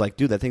originally I was like,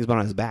 dude, that thing's been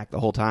on his back the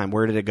whole time.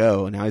 Where did it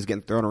go? And now he's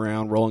getting thrown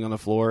around, rolling on the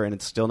floor, and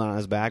it's still not on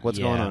his back. What's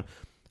going Yeah. on?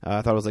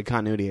 I thought it was like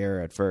continuity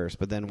error at first,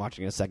 but then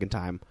watching it a second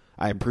time,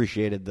 I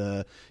appreciated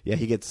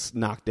he gets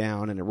knocked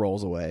down and it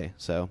rolls away.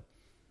 So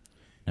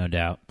No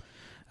doubt.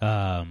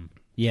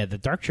 Yeah, the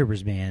Dark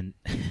Troopers, man,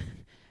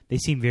 they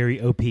seem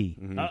very OP.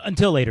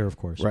 Until later, of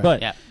course. Right.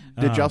 But Yeah.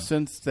 Did y'all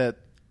sense that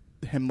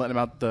him letting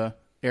him out the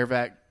air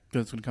vac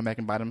was going to come back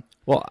and bite him?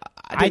 well,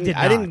 I did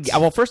I didn't.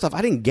 not. Well, first off,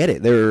 I didn't get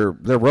it. They're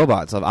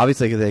robots.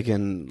 Obviously, they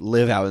can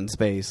live out in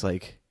space,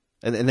 like.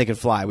 And they can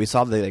fly. We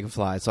saw that they can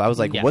fly. So I was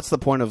like, Yeah. what's the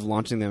point of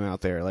launching them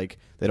out there? Like,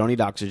 they don't need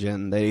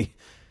oxygen.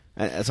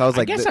 So I was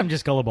like, I guess I'm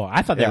just gullible.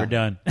 I thought they Yeah. were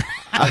done.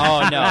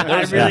 Oh no,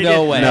 there's really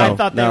no did. way. No. I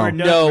thought they were done.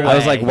 No bro. way. I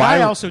was like, But why-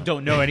 I also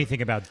don't know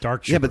anything about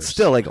Dark Troopers. yeah, but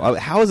still, like,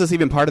 how is this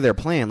even part of their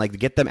plan? Like, to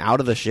get them out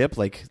of the ship?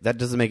 Like, that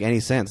doesn't make any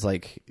sense.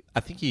 Like,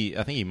 I think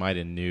he might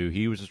have knew.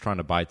 He was just trying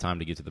to buy time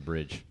to get to the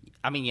bridge.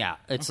 I mean, yeah,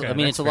 it's. Okay, I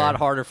mean, that's it's a lot fair.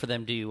 harder for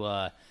them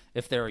to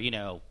if they're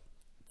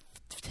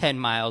 10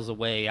 miles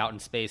away out in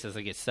space as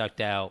they get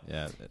sucked out.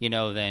 Yeah.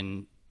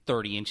 Than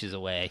 30 inches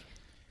away.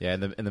 Yeah,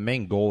 and the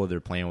main goal of their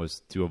plan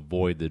was to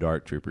avoid the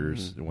Dark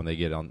Troopers when they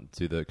get on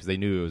to because they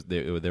knew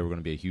they were going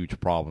to be a huge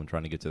problem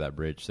trying to get to that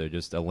bridge. So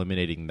just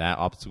eliminating that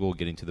obstacle,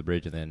 getting to the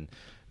bridge, and then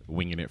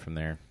winging it from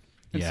there.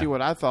 And Yeah. see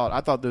what I thought.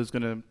 I thought they was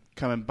going to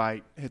come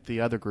and hit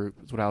the other group.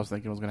 Is what I was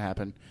thinking was going to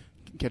happen.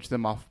 Catch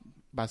them off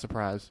by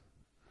surprise.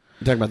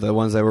 you're talking about the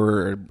ones that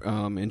were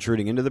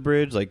intruding into the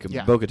bridge, like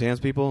Yeah.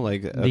 Bo-Katan's people?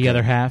 Like, the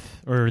other half,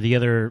 or the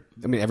other,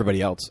 I mean,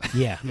 everybody else.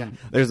 yeah.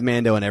 There's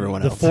Mando and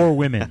everyone The else. four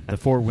women. The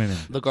four women.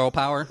 The girl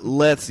power.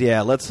 Let's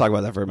talk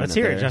about that for a minute. Let's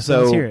hear it, there. Justin. So,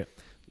 Let's hear it.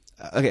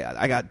 Okay,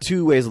 I got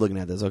two ways of looking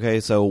at this. Okay,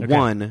 so Okay.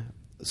 one,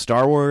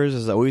 Star Wars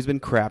has always been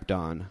crapped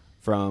on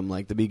from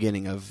like the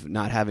beginning of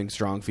not having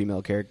strong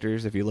female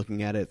characters. If you're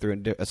looking at it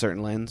through a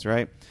certain lens,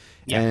 right?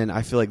 Yeah. And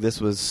I feel like this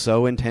was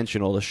so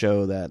intentional to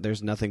show that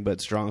there's nothing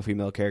but strong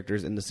female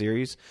characters in the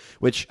series,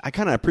 which I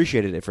kind of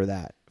appreciated it for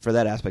that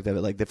aspect of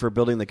it, like for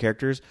building the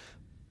characters.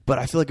 But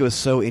I feel like it was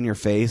so in your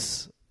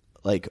face,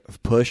 like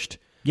pushed.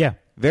 Yeah.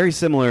 Very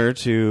similar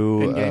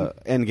to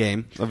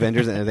Endgame. Endgame,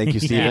 Avengers, and thank you,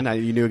 Steven.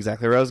 You knew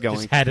exactly where I was going.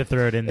 Just had to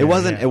throw it in there. It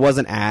wasn't. yeah. It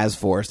wasn't as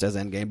forced as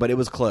Endgame, but it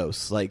was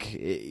close. Like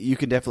you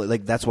could definitely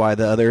like. That's why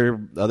the other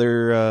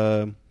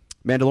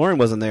Mandalorian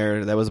wasn't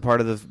there. That was a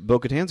part of the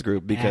Bo-Katan's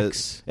group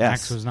because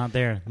Max was not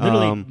there.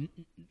 Literally,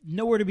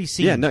 nowhere to be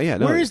seen. Yeah, no.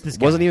 Where is this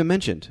guy? Wasn't even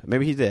mentioned.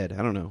 Maybe he did. I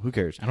don't know. Who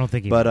cares? I don't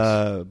think he but,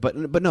 was.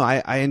 But no,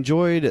 I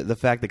enjoyed the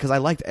fact that, because I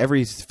liked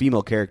every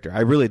female character.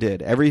 I really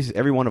did.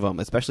 Every one of them,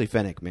 especially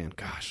Fennec, man.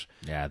 Gosh.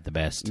 Yeah, the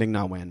best.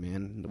 Ming-Na Wen,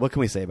 man. What can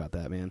we say about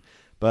that, man?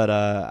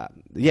 But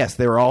yes,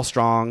 they were all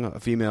strong,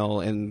 female,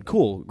 and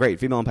cool, great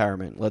female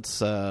empowerment. Let's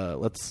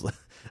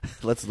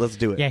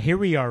do it. Yeah, here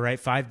we are, right?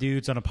 5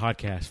 dudes on a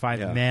podcast,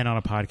 5 men on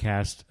a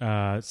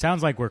podcast.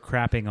 Sounds like we're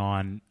crapping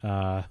on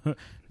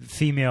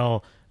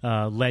female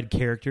led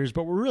characters,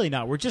 but we're really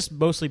not. We're just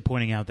mostly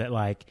pointing out that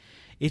like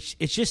it's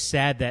just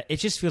sad that it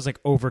just feels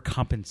like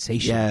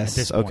overcompensation at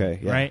this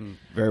point, right?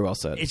 Very well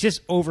said. It's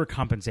just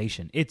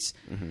overcompensation. It's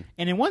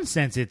and in one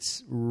sense,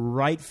 it's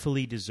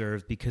rightfully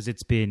deserved because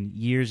it's been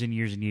years and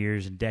years and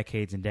years and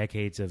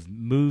decades of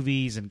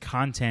movies and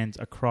content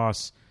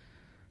across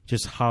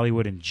just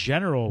Hollywood in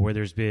general where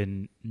there's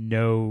been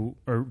no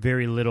or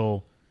very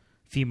little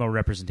female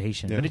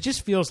representation. But it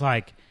just feels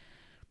like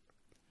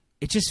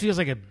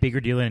a bigger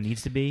deal than it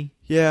needs to be.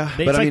 Yeah, It's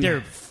but like I mean,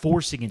 they're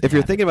forcing it. if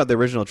you're thinking about the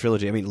original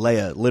trilogy, I mean,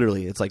 Leia,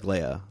 literally, it's like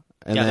Leia.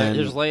 And then,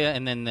 there's Leia,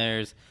 and then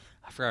there's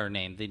I forgot her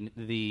name.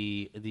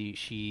 The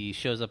she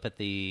shows up at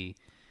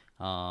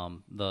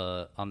on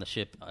the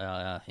ship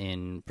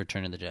in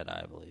Return of the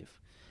Jedi, I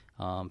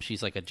believe.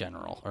 She's like a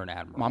general or an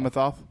admiral. Mama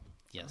Thoth?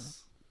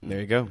 Yes. there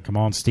you go. Come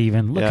on,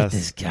 Steven. Look at Yes.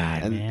 this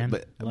guy, man.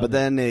 But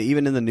then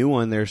even in the new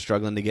one, they're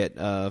struggling to get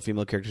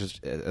female characters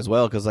as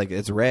well because like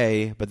it's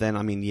Rey. But then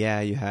I mean,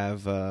 yeah, you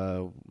have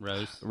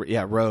Rose.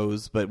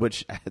 Rose, but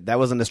that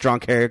wasn't a strong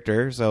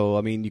character. So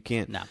I mean, you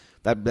can't. No.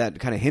 That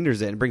kind of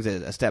hinders it and brings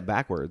it a step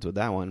backwards with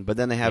that one. But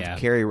then they have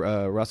Carrie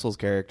Russell's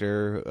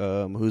character,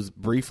 who's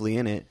briefly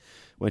in it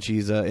when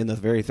she's in the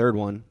very third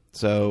one.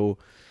 So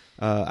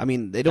I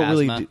mean, they don't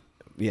Phasma. really.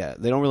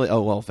 They don't really.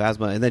 Oh well,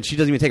 Phasma, and then she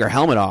doesn't even take her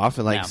helmet off,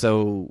 and like No.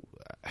 so.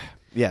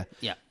 Yeah,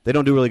 they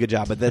don't do a really good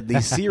job. But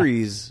these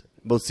series,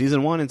 both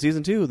season 1 and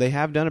season 2, they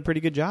have done a pretty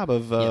good job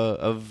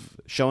of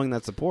showing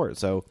that support.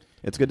 So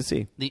it's good to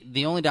see.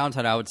 The only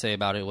downside I would say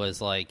about it was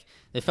like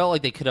they felt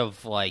like they could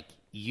have like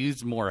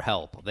used more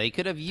help. They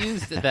could have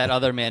used that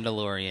other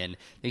Mandalorian.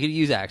 They could have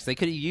used Axe. They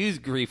could have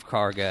used Grief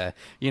Karga.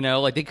 You know,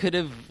 like they could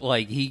have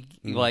like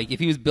like if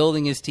he was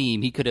building his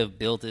team, he could have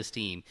built his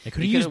team. They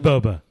could have used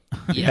Boba.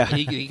 Yeah,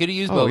 he could have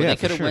used Oh, Boba. yeah, They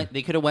for could have sure.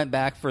 They could have went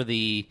back for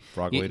the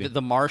Frog Lady.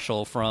 the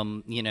Marshal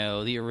from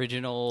the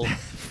original.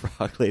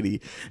 Frog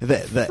Lady, the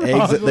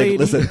eggs. Lady.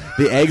 Listen,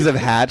 the eggs have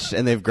hatched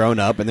and they've grown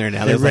up, and they're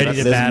now They're there's like ready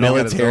to this battle.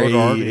 military. Got a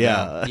sword arm,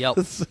 Yeah, Yep.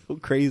 it's so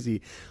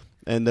crazy.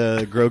 And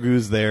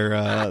Grogu's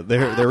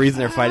their reason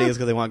they're fighting is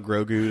because they want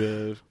Grogu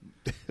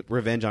to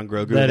revenge on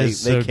Grogu. That they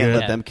is they so can't good.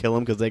 let them kill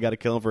him because they got to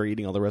kill him for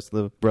eating all the rest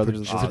of the brothers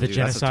and Is it sisters. the Dude,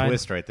 that's a genocide?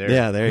 twist right there.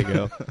 Yeah, there you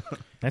go.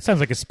 That sounds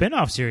like a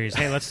spin-off series.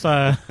 Hey, let's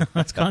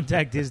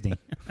contact Disney.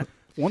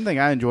 One thing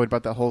I enjoyed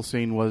about that whole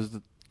scene was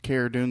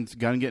Cara Dune's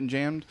gun getting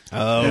jammed.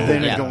 Oh, and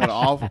then yeah. it going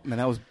off. Man,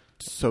 that was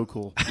so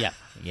cool. Yeah.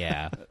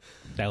 Yeah,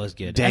 that was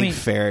good. Dang I mean,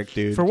 Ferric,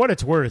 dude. for what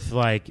it's worth,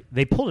 like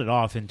they pulled it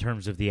off in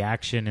terms of the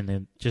action and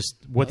then just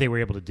what they were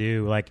able to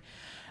do. Like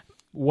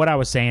what I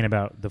was saying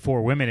about the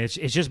 4 women, it's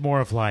just more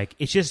of like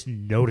it's just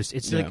notice.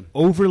 It's like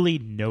overly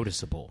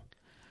noticeable,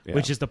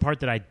 which is the part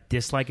that I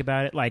dislike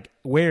about it. Like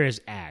where is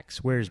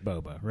Axe? Where's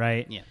Boba?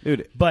 Right? Yeah.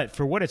 Dude, But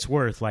for what it's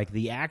worth, like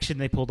the action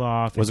they pulled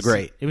off Was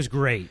great. It was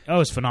great. Oh, it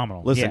was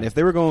phenomenal. listen, Yeah. if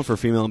they were going for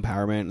female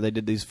empowerment, they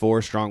did these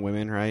 4 strong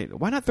women, right?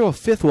 Why not throw a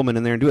 5th woman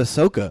in there and do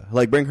Ahsoka?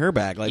 Like bring her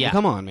back. Like, Yeah.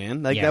 come on,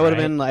 man. Like Yeah, that would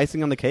have right. been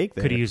icing on the cake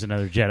there. could have used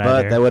another Jedi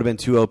But there. that would have been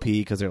too OP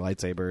because they're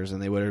lightsabers,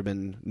 and they would have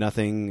been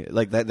nothing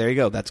like that. There you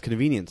go. That's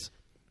convenience.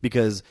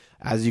 Because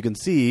as you can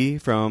see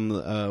from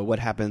what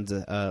happens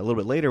a little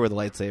bit later with the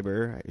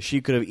lightsaber,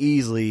 she could have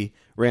easily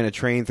ran a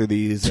train through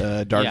these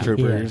dark Yeah.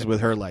 troopers Yeah.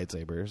 with her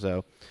lightsaber.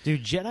 So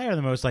Dude, Jedi are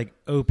the most like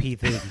OP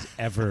things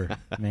ever,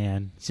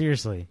 man.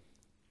 Seriously.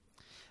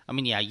 I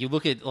mean, yeah, you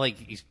look at like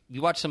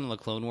you watch some of the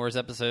Clone Wars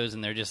episodes,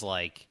 and they're just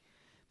like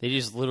they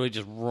just literally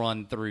just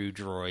run through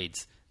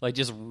droids, like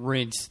just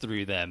rinse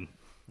through them.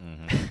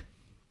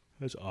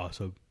 That's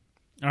awesome.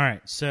 All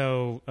right.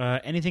 So,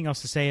 anything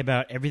else to say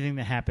about everything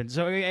that happened?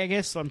 So, I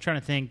guess I'm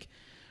trying to think.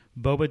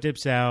 Boba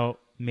dips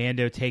out.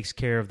 Mando takes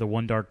care of the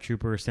one dark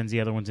trooper, sends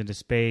the other ones into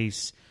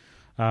space.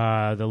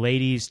 The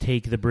ladies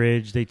take the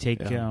bridge. They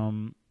take,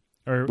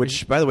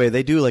 which, by the way,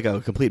 they do like a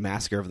complete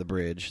massacre of the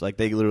bridge. Like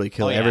they literally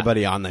kill Oh, yeah.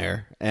 everybody on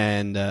there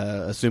and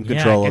assume Yeah,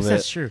 control I guess of it.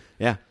 that's true.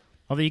 Yeah.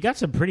 Although you got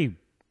some pretty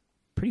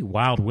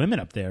wild women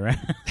up there, right?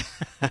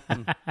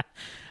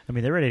 I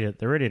mean, they're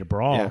ready to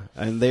brawl. Yeah,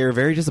 and they are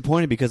very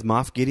disappointed because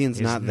Moff Gideon's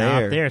Is not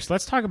there. So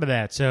let's talk about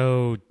that.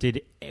 So,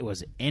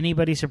 was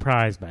anybody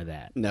surprised by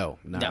that? No,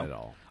 not No. at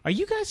all. Are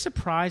you guys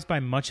surprised by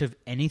much of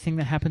anything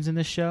that happens in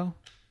this show?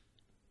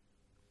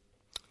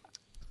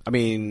 I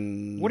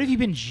mean, What have you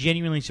been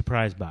genuinely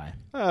surprised by?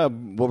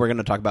 what we're going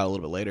to talk about a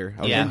little bit later.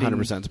 I was Yeah.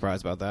 100%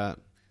 surprised about that.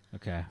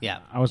 Okay. Yeah.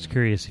 I was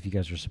curious if you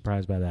guys were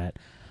surprised by that.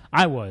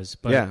 I was,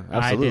 but Yeah,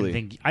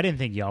 absolutely. I didn't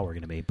think y'all were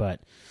going to be,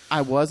 but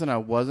I was and I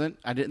wasn't.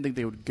 I didn't think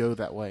they would go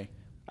that way.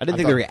 I didn't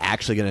think they were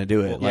actually going to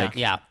do it. Yeah, Like,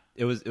 yeah.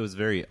 It was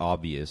very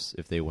obvious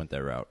if they went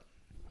that route.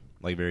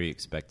 like very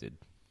expected.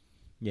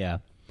 Yeah.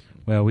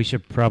 Well, we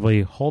should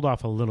probably hold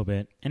off a little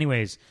bit.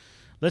 Anyways,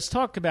 let's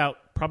talk about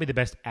probably the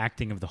best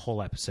acting of the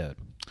whole episode.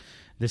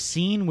 The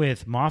scene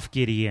with Moff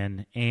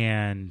Gideon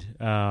and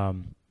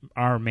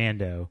our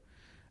Mando,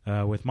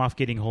 with Moff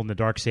Gideon holding the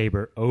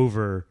Darksaber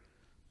over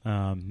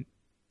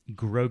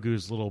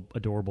Grogu's little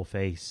adorable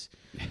face.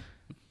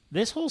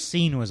 This whole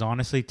scene was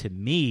honestly, to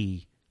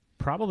me,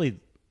 probably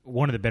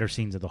one of the better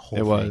scenes of the whole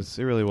thing. It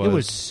really was. It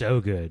was so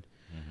good.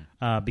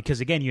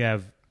 Because, again, you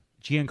have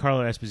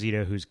Giancarlo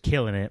Esposito, who's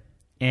killing it,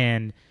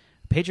 and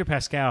Pedro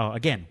Pascal,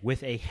 again,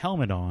 with a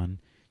helmet on.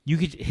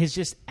 His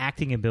just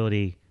acting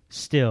ability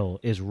still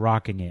is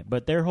rocking it.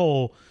 But their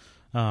whole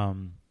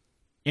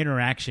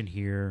interaction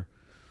here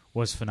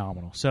was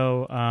phenomenal.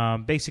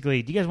 So,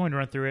 basically, do you guys want to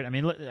run through it? I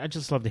mean, I'd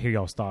just love to hear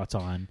y'all's thoughts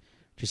on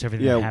just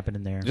everything that happened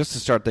in there. Just to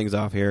start things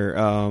off here,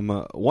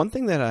 one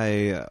thing that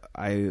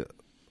I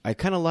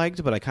kind of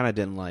liked, but I kind of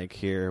didn't like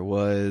here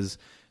was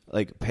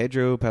like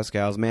Pedro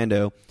Pascal's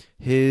Mando,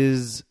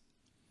 his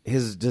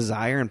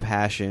desire and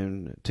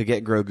passion to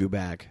get Grogu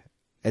back.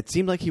 It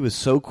seemed like he was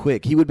so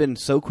quick. He would have been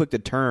so quick to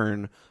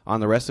turn on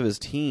the rest of his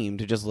team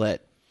to just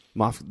let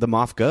the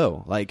Moff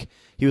go. Like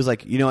he was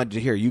like, you know what?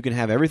 Here, you can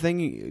have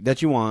everything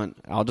that you want.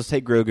 I'll just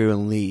take Grogu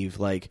and leave.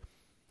 Like.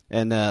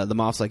 And the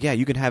Moff's like, yeah,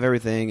 you can have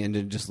everything, and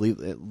then just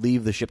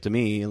leave the ship to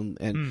me.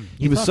 And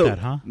he was so, that,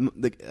 huh?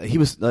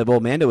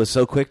 Mando was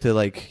so quick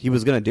to he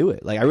was gonna do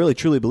it. Like I really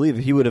truly believe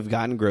if he would have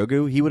gotten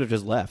Grogu, he would have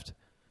just left.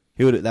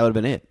 That would have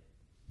been it.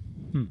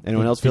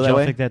 Anyone else feel Did that y'all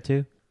way? think that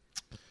too?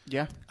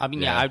 Yeah. I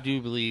mean, yeah, I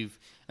do believe,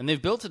 and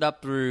they've built it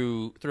up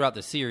throughout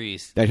the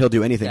series That he'll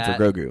do anything for that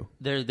Grogu.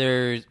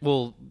 There's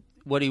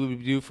what he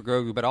would do for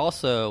Grogu, but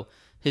also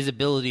his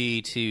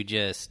ability to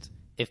just,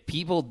 if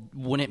people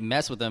wouldn't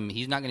mess with him,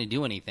 he's not going to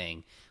do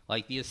anything.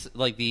 Like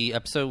the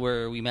episode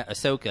where we met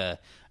Ahsoka,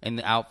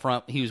 and out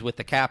front he was with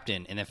the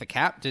captain, and if the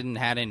captain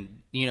hadn't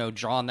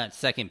drawn that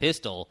second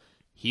pistol,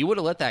 he would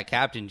have let that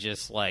captain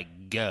just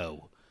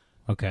go.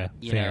 Okay,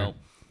 You fair. know,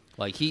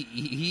 like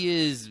he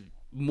is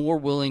more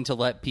willing to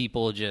let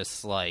people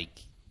just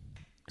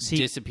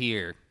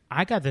disappear.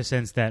 I got the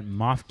sense that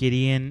Moff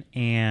Gideon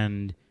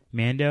and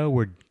Mando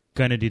were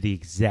going to do the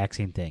exact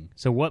same thing.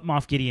 So what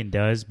Moff Gideon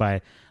does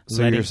by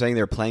So you're saying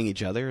they're playing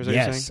each other? Is that what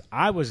you're yes, saying?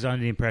 I was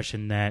under the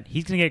impression that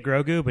he's going to get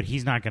Grogu, but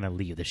he's not going to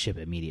leave the ship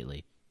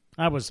immediately.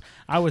 I was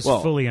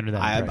fully under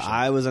that impression.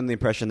 I was under the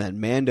impression that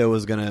Mando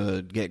was going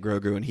to get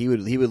Grogu and he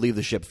would leave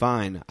the ship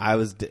fine. I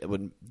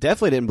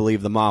definitely didn't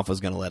believe the Moff was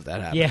going to let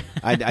that happen. Yeah.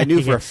 I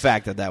knew for Yeah. a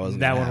fact that was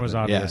That gonna one was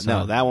happen. obvious, Yeah, huh?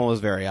 no, that one was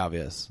very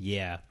obvious.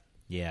 Yeah.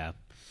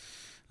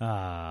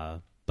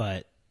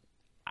 But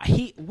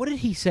what did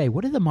he say?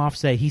 What did the Moff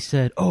say? He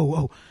said,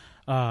 I'm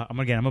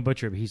a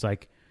butcher it, but he's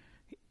like,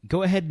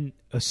 go ahead and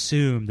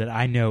assume that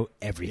I know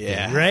everything,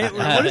 Yeah. right?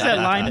 What is that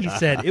line he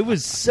said? It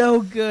was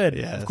so good.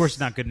 Yes. Of course, it's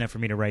not good enough for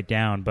me to write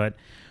down, but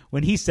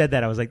when he said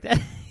that, I was like,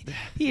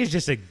 he is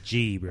just a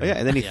G, bro. Oh, yeah,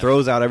 and then he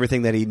throws out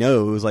everything that he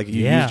knows. Like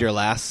you used your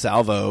last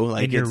salvo,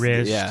 like in your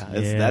wrist.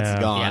 That's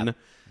gone.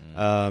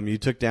 Yeah. You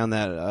took down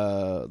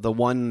that the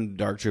one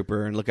Dark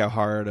Trooper, and look how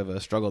hard of a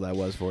struggle that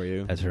was for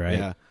you. That's right.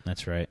 Yeah,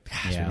 That's right.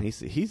 Gosh, man,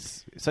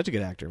 he's such a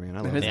good actor, man. I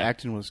love And his him.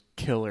 acting was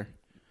killer.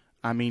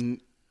 I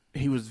mean,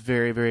 he was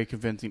very, very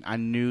convincing. I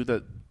knew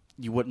that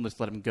you wouldn't just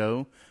let him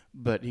go,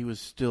 but he was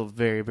still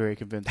very, very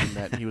convincing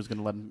that he was going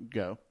to let him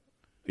go.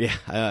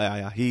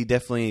 Yeah, he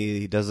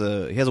definitely does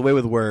he has a way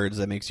with words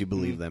that makes you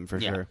believe them for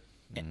Yeah. sure.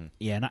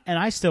 Yeah, and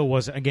I still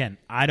wasn't. Again,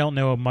 I don't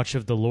know much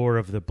of the lore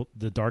of the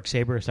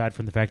Darksaber aside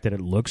from the fact that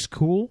it looks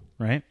cool,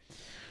 right?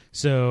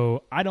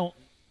 So I don't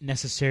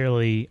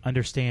necessarily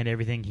understand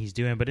everything he's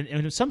doing, but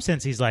in some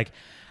sense, he's like,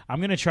 I'm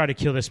going to try to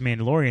kill this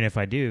Mandalorian. If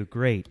I do,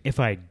 great. If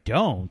I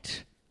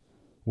don't,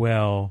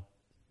 well,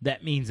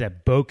 that means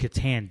that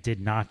Bo-Katan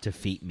did not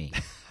defeat me.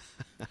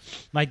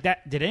 Like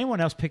that. Did anyone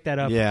else pick that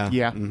up? Yeah,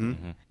 Yeah.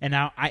 Mm-hmm. And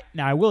now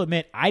I will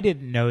admit I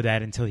didn't know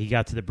that until he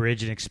got to the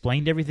bridge and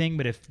explained everything.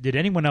 But did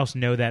anyone else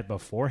know that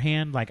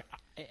beforehand? Like,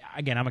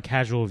 again, I'm a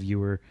casual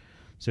viewer,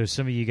 so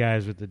some of you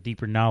guys with the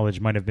deeper knowledge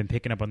might have been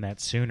picking up on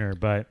that sooner.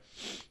 But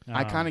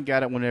I kind of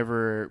got it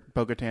whenever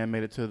Bo-Katan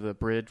made it to the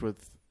bridge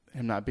with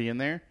him not being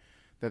there,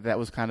 that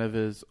was kind of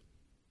his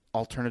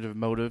alternative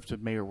motive to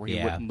maybe where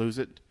he wouldn't lose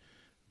it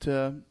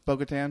to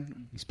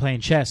Bo-Katan. he's playing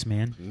chess,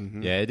 man.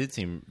 Mm-hmm. Yeah, it did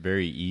seem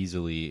very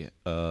easily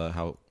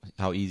how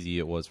easy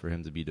it was for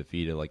him to be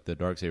defeated. Like the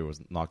Darksaber was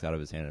knocked out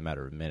of his hand in a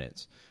matter of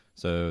minutes.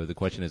 So the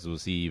question is,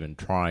 was he even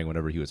trying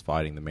whenever he was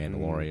fighting the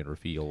Mandalorian, or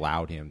if he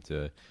allowed him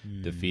to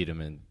defeat him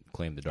and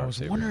claim the I was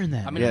Darksaber? wondering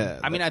that.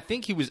 I mean, I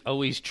think he was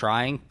always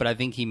trying, but I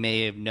think he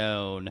may have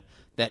known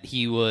that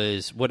he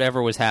was,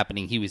 whatever was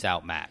happening, he was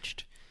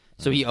outmatched.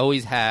 So he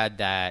always had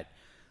that,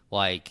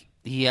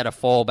 he had a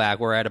fallback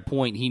where at a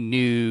point he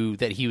knew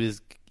that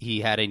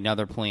he had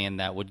another plan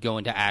that would go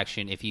into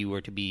action if he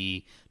were to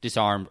be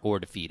disarmed or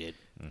defeated.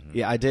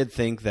 Yeah, I did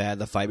think that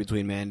the fight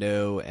between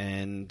Mando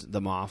and the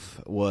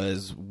Moff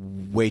was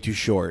way too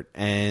short,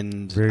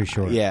 and Very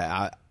short.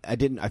 Yeah, I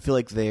didn't. I feel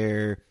like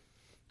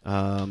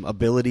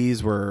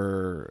abilities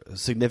were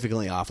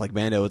significantly off. Like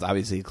Mando was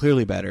obviously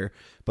clearly better,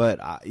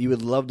 but you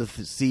would love to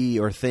see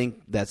or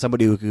think that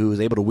somebody who is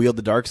able to wield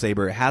the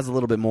Darksaber has a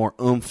little bit more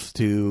oomph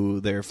to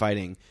their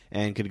fighting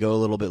and could go a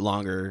little bit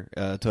longer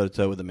toe to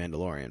toe with the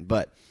Mandalorian.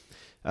 But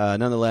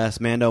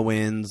nonetheless, Mando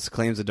wins,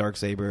 claims the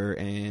Darksaber,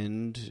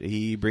 and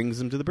he brings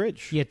him to the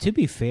bridge. Yeah, to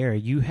be fair,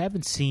 you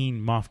haven't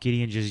seen Moff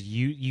Gideon just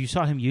you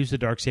saw him use the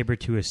Darksaber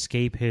to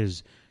escape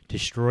his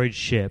destroyed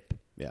ship.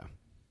 Yeah.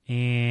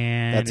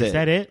 And That's is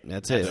that it?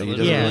 That's it. That's He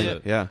literally doesn't really-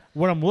 it. yeah.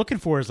 What I'm looking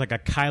for is like a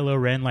Kylo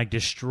Ren like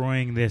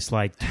destroying this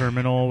like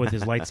terminal with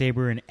his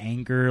lightsaber in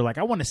anger. Like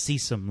I want to see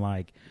some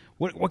like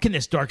what can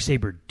this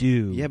Darksaber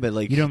do? Yeah, but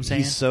like you know what I'm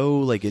saying? he's so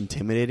like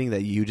intimidating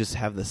that you just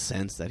have the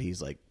sense that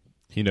he's like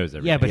He knows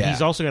everything. Yeah, but Yeah.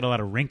 he's also got a lot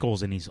of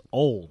wrinkles and he's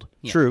old.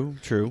 Yeah.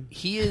 true.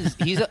 He is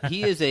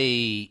he is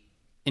a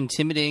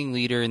intimidating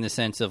leader in the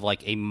sense of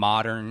like a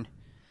modern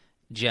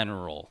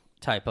general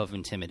type of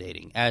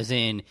intimidating, as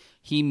in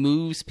he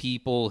moves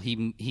people.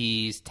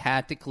 He's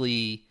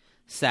tactically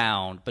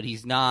sound, but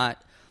he's not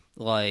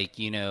like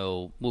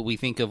what we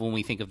think of when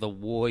we think of the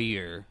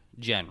warrior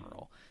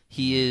general.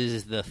 He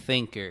is the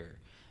thinker.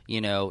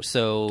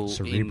 So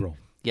Cerebral.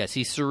 Yes,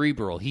 he's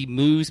cerebral. He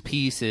moves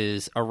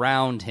pieces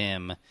around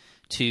him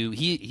to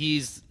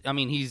he's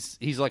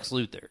Lex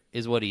Luthor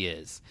is what he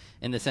is,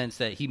 in the sense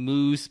that he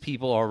moves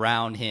people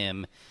around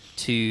him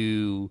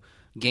to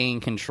gain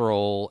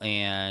control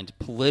and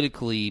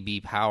politically be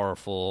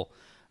powerful,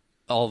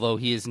 although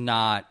he is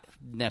not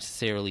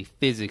necessarily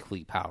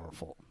physically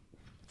powerful.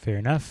 Fair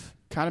enough.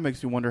 Kind of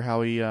makes me wonder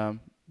how he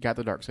got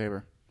the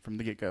Darksaber from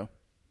the get-go.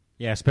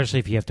 Yeah, especially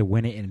if you have to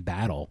win it in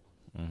battle.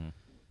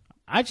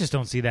 I just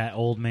don't see that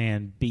old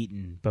man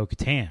beating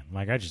Bo-Katan.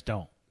 Like, I just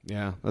don't.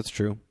 Yeah, that's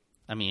true.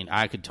 I mean,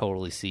 I could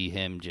totally see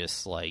him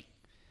just like,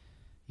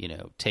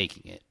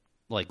 taking it.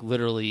 Like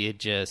literally, it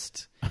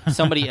just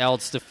somebody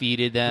else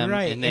defeated them,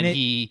 Right, and then and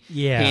he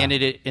yeah.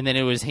 handed it, and then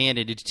it was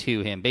handed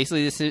to him.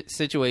 Basically, the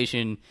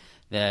situation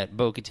that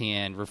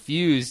Bo-Katan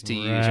refused to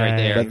use right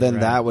there. But then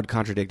Right. that would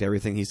contradict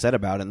everything he said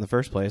about it in the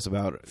first place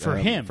about For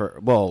him. for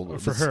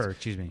her,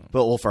 excuse me.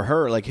 But for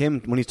her, like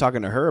him when he's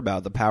talking to her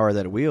about the power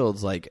that it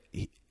wields, like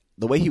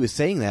the way he was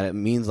saying that, it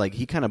means like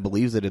he kind of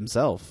believes it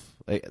himself.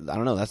 Like, I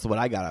don't know. That's what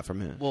I got out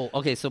from him. Well,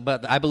 okay,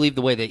 but I believe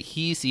the way that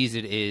he sees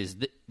it is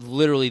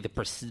literally the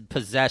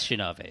possession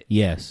of it.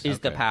 Yes. Is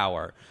the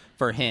power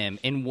for him,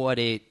 and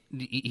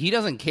he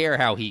doesn't care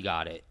how he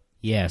got it,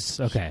 Yes.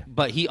 Okay.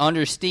 but he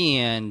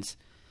understands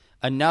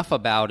enough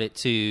about it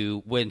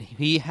to when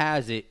he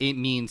has it, it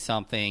means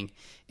something,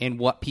 and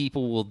what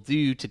people will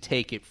do to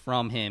take it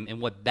from him,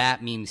 and what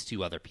that means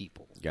to other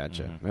people.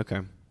 Gotcha. Okay.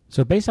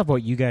 So based off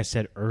what you guys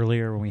said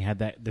earlier when we had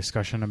that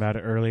discussion about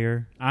it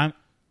earlier,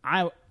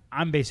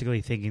 I'm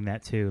basically thinking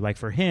that too. Like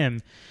for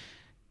him,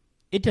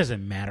 it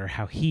doesn't matter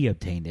how he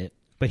obtained it,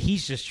 but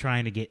he's just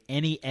trying to get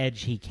any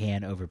edge he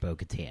can over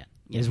Bo-Katan.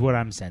 Is what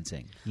I'm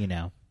sensing.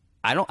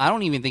 I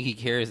don't even think he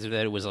cares that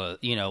it was a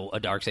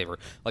Darksaber.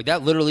 Like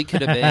that literally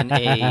could have been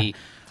a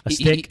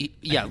stick?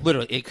 Yeah,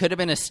 literally, it could have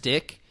been a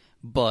stick,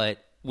 but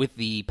with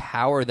the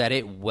power that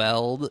it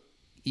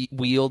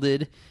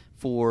wielded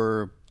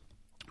for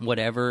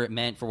whatever it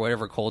meant, for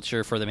whatever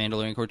culture, for the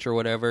Mandalorian culture, or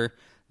whatever,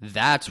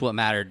 that's what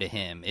mattered to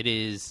him. It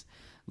is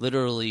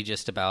literally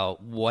just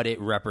about what it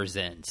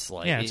represents.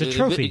 Like, Yeah, it's a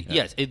trophy.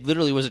 Yes, it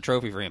literally was a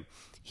trophy for him.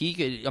 He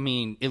could. I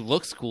mean, it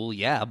looks cool,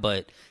 yeah,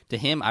 but to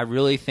him, I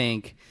really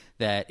think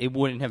that it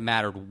wouldn't have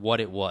mattered what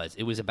it was.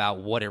 It was about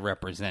what it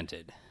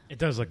represented. It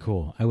does look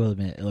cool. I will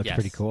admit, it looks Yes.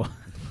 pretty cool.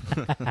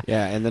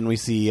 Yeah, and then we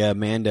see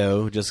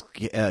Mando just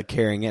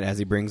carrying it as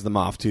he brings them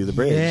off to the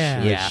bridge.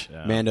 Yeah. Which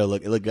Yeah. Mando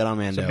it looked good on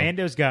Mando. So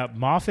Mando's got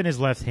Moff in his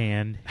left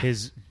hand,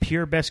 his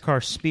pure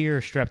Beskar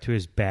spear strapped to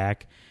his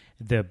back,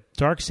 the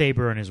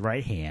Darksaber in his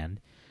right hand.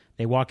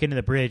 They walk into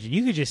the bridge, and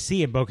you could just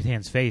see in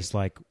Bo-Katan's face,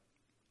 like,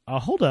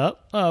 hold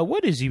up.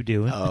 What is you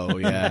doing? Oh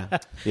yeah,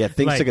 yeah.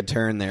 Things Like- took a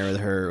turn there with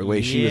her the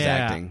way she was Yeah,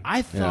 acting.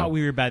 I thought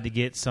we were about to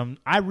get some.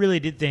 I really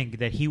did think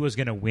that he was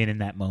going to win in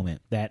that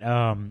moment. That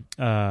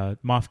the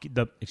Moff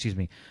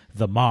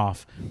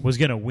was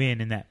going to win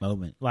in that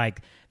moment.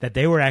 Like that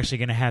they were actually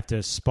going to have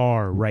to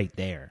spar right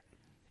there,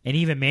 and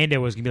even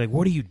Mando was going to be like,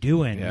 "What are you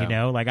doing?" Yeah. You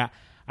know, like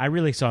I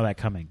really saw that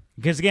coming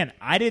because again,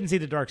 I didn't see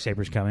the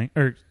Darksabers coming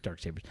or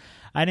Darksabers.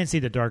 I didn't see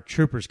the Dark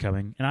Troopers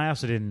coming, and I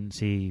also didn't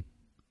see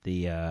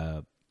the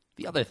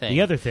other thing.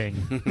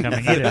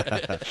 coming either.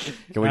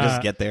 Can we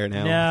just get there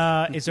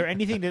now? No. Is there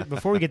anything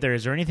before we get there?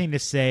 Is there anything to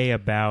say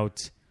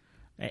about?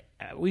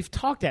 We've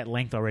talked at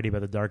length already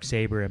about the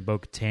Darksaber and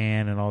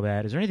Bo-Katan and all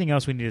that. Is there anything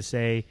else we need to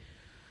say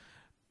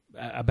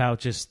about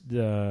just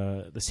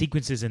the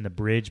sequences in the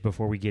bridge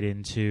before we get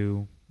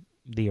into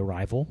the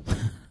arrival?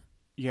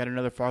 You had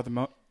another Father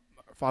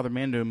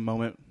Mando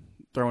moment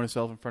throwing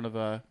himself in front of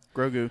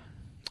Grogu.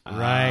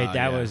 Right.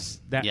 That yeah. was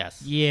that.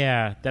 Yes.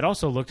 Yeah. That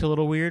also looked a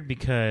little weird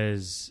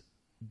because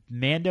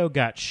Mando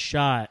got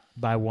shot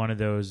by one of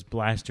those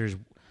blasters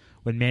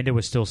when Mando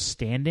was still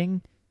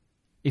standing.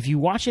 If you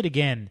watch it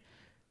again,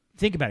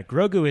 think about it.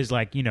 Grogu is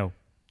like,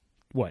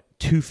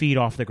 2 feet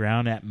off the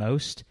ground at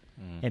most.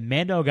 and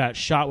Mando got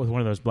shot with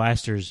one of those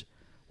blasters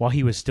while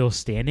he was still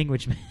standing,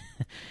 which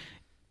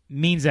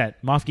means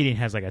that Moff Gideon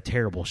has like a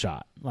terrible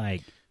shot.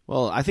 Like,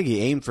 Well, I think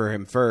he aimed for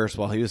him first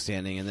while he was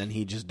standing, and then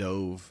he just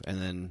dove,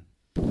 and then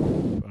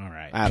all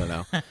right. I don't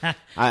know.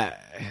 I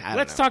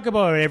Let's talk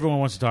about what everyone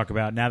wants to talk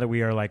about now that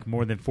we are like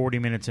more than 40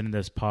 minutes into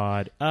this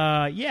pod.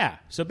 Yeah.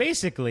 So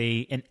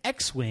basically, an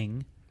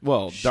X-Wing.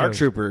 Well, Dark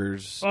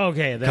Troopers.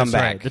 Okay, that's come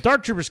back. right. The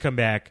Dark Troopers come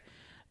back.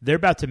 They're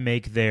about to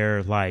make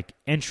their like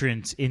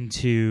entrance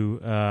into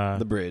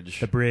The bridge.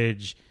 The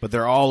bridge. But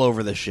they're all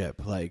over the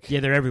ship. Like,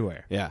 Yeah, they're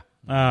everywhere. yeah.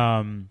 More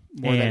of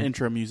that and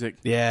intro music.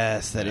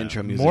 Yes, that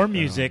intro music. more Oh,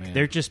 music. man.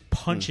 They're just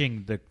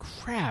punching the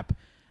crap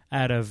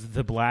out of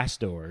the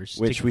blast doors.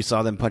 Which we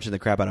saw them punching the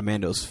crap out of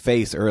Mando's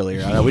face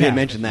earlier. I know we Yeah. didn't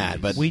mention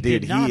that, but We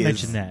dude, did not he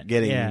mention is that.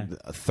 getting Yeah.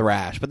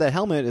 thrashed. But that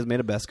helmet is made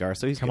of Beskar,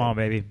 so he's Come good. on,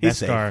 baby. He's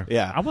safe. Beskar.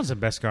 Yeah, I want some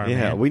Beskar, yeah.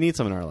 man. We need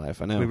some in our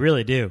life. I know. We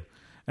really do.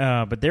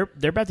 But they're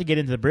about to get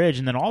into the bridge,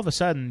 and then all of a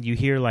sudden you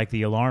hear like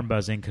the alarm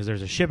buzzing because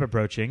there's a ship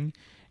approaching,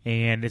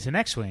 and it's an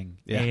X-wing.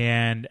 Yeah.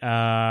 And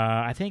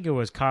I think it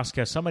was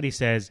Casca. Somebody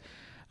says,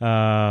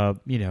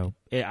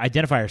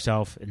 identify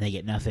yourself, and they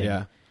get nothing.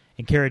 Yeah.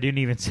 And Cara Dune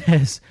even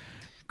says,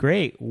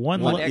 "Great,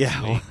 one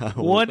yeah.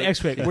 one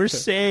X-wing. We're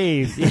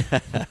saved."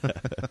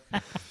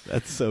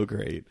 That's so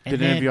great. And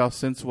Did any then- of y'all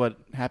sense what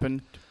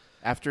happened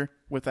after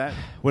with that?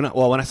 When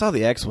I saw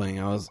the X-wing,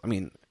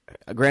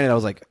 granted, I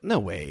was like, no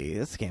way,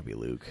 this can't be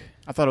Luke.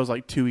 I thought it was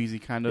like too easy,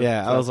 kind of.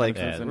 Yeah, So I was that's like,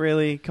 what I was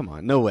really? Come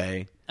on, no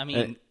way. I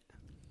mean,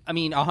 I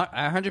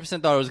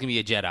 100% thought it was going to be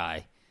a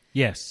Jedi.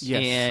 Yes.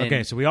 Yes. And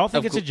Okay, so we all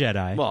think of it's a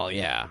Jedi. Well,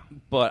 yeah.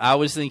 But I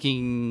was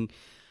thinking,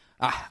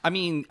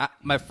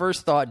 my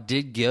first thought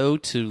did go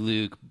to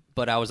Luke,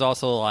 but I was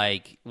also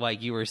like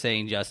you were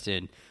saying,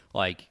 Justin,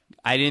 like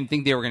I didn't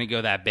think they were going to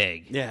go that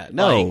big. Yeah,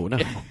 no.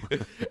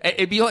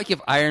 It'd be like if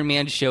Iron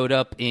Man showed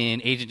up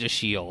in Agent of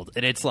S.H.I.E.L.D.,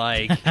 and it's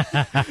like,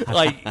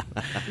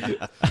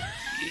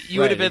 you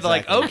would have been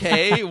like,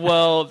 okay,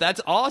 well,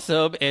 that's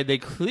awesome, and they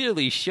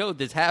clearly showed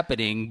this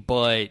happening,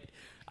 but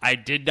I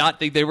did not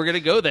think they were going to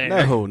go there.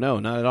 No,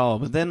 not at all.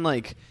 But then,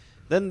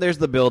 then there's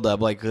the build-up,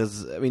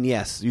 because,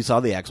 yes, you saw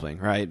the X-Wing,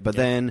 right? But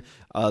then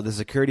the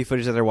security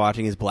footage that they're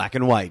watching is black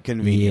and white,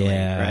 conveniently,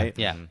 Yeah. right?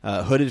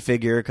 Yeah. Hooded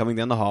figure coming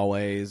down the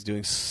hallways,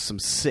 doing some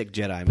sick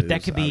Jedi moves,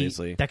 that could be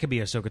obviously.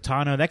 Ahsoka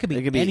Tano. That could be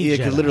It could be. any It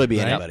could Jedi, literally be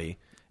right? anybody.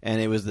 And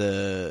it was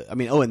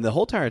and the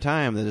whole entire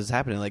time that is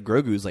happening, like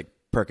Grogu's like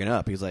perking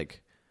up. He's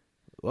like,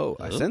 "Whoa,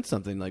 I sense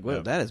something." Like,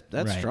 whoa, that's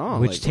Right. strong.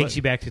 Which Like, takes what?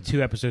 you back to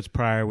 2 episodes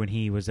prior when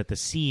he was at the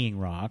Seeing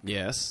Rock.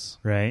 Yes.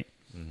 Right.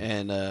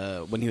 And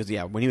when he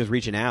was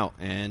reaching out,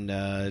 and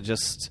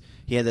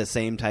he had that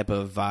same type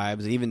of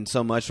vibes, even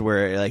so much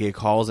where like it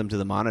calls him to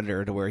the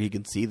monitor to where he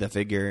can see the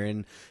figure,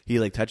 and he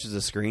like touches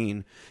the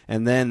screen,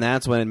 and then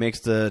that's when it makes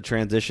the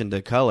transition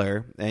to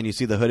color, and you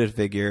see the hooded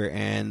figure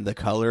and the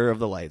color of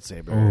the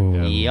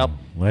lightsaber. Yep.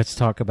 Let's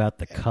talk about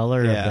the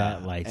color of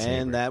that lightsaber.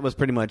 And that was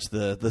pretty much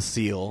the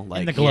seal, like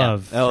And the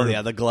glove. Oh for-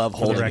 yeah, the glove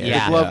holding record. it.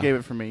 Yeah. The glove gave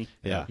it for me.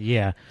 Yeah.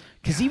 Yeah.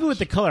 Because even with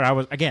the color, I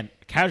was, again,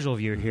 casual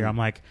viewer here, I'm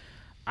like,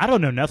 I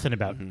don't know nothing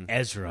about Mm-hmm.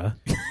 Ezra.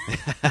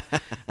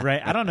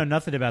 Right? I don't know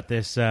nothing about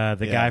this,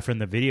 the guy from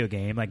the video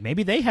game. Like,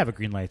 maybe they have a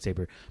green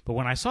lightsaber. But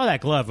when I saw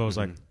that glove, I was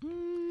like,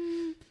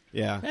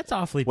 Yeah. that's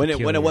awfully When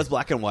peculiar. it was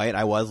black and white,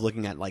 I was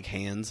looking at like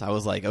hands. I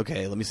was like,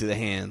 okay, let me see the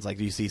hands. Like,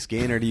 do you see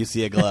skin or do you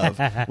see a glove?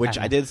 Which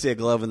I did see a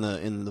glove in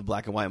the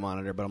black and white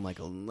monitor, but I'm like,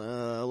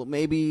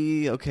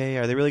 maybe okay.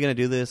 Are they really going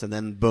to do this? And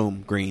then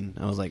boom, green.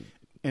 I was like,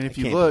 And if I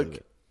you can't look, believe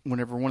it.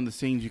 whenever one of the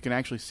scenes, you can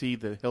actually see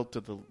the hilt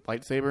of the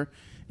lightsaber,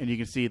 and you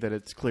can see that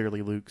it's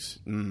clearly Luke's.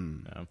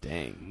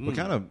 Dang. What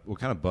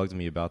kind of bugs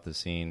me about this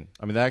scene?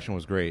 I mean, the action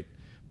was great,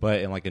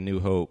 but in like A New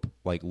Hope,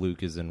 like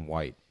Luke is in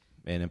white,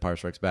 and Empire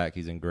Strikes Back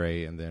he's in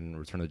gray, and then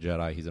Return of the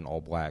Jedi he's in all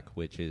black,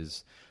 which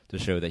is to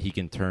show that he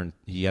can turn.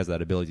 He has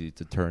that ability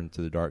to turn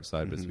to the dark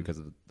side, but it's because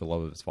of the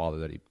love of his father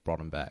that he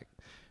brought him back.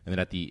 And then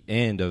at the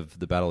end of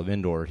the Battle of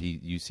Endor,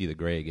 you see the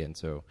gray again.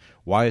 So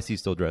why is he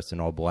still dressed in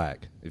all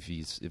black if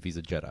he's a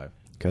Jedi?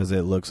 Because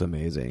it looks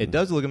amazing. It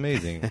does look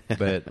amazing,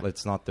 but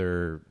it's not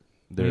their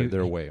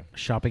way.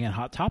 Shopping at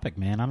Hot Topic,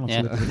 man. I don't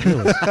Yeah. see what the big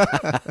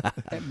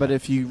deal is. But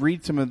if you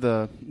read some of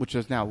the, which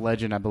is now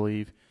legend, I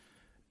believe,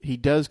 he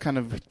does kind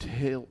of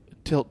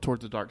tilt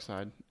towards the dark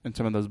side in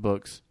some of those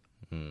books.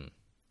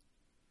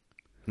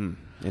 So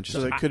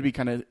Interesting. it could be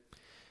kind of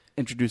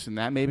introducing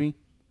that, maybe.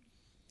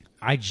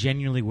 I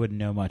genuinely wouldn't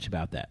know much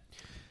about that.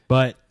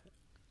 But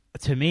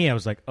to me, I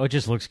was like, oh, it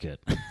just looks good.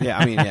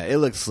 Yeah, it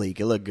looked sleek.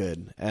 It looked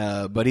good.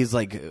 But he's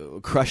like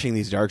crushing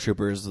these dark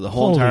troopers the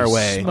whole Holy entire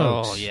way.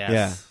 smokes. Oh, yes.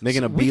 Yeah,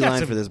 making a We got beeline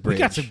some- for this bridge. We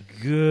got some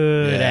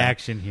good Yeah.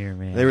 action here,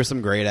 man. There was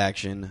some great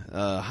action,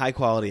 high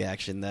quality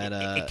action that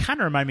it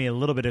kind of reminded me a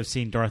little bit of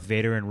seeing Darth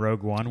Vader in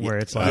Rogue One, where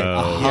it's like,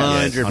 Oh,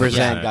 yeah. 100%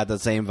 100%. got the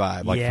same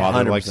vibe. Like Yeah.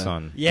 Father 100%. like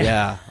son.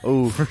 yeah,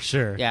 Ooh. for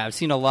sure. Yeah, I've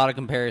seen a lot of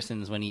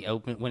comparisons when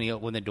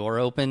the door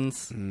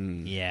opens.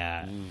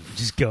 Yeah.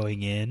 Just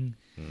going in.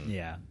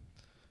 Yeah.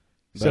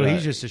 So But,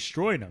 he's just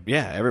destroying them.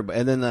 Yeah, everybody,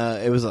 and then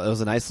it was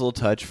a nice little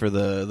touch for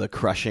the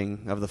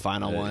crushing of the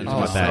final one. With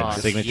Oh, that gosh.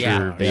 signature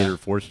Yeah. Vader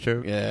Force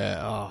choke.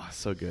 Yeah, oh,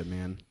 so good,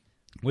 man.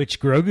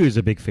 Which Grogu's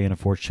a big fan of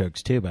force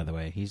chokes too, by the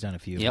way. He's done a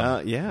few.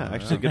 Yep. Yeah,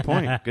 actually, good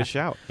point. Good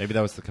shout. Maybe that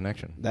was the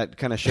connection. That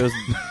kind of shows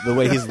the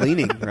way he's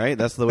leaning, right?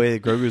 That's the way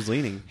Grogu's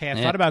leaning. Hey, I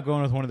Yeah. thought about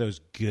going with one of those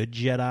good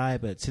Jedi,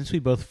 but since we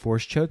both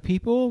force choke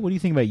people, what do you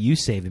think about you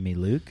saving me,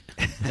 Luke?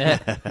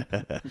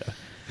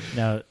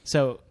 No,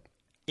 so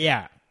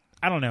yeah,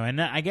 I don't know, and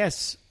I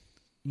guess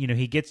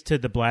he gets to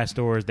the blast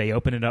doors. They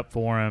open it up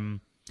for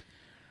him.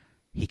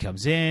 He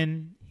comes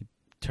in. He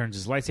turns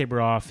his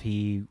lightsaber off.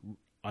 He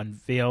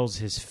unveils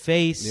his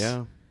face.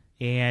 Yeah,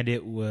 And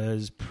it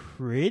was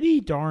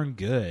pretty darn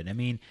good. I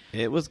mean,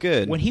 it was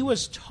good. when he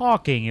was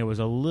talking, it was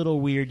a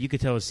little weird. You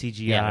could tell it was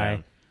CGI,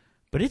 Yeah.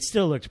 but it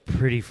still looked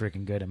pretty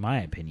freaking good, in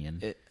my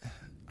opinion.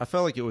 I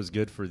felt like it was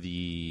good for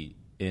the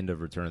end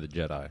of Return of the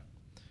Jedi,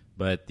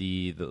 but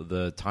the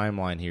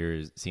timeline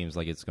here seems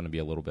like it's going to be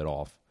a little bit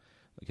off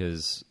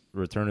because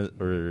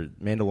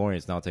Mandalorian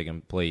is now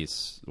taking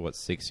place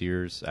 6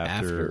 years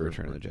after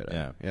Return of the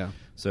Jedi. Yeah.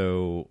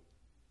 So,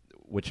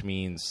 which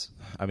means,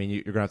 I mean,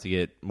 you're going to have to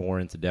get more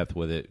into depth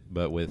with it.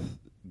 But with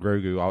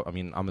Grogu, I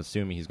mean, I'm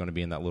assuming he's going to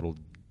be in that little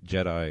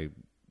Jedi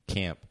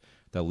camp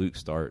that Luke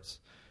starts,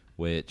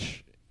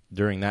 which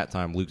during that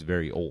time Luke's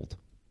very old,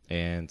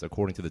 and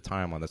according to the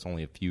timeline, that's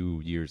only a few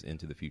years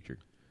into the future.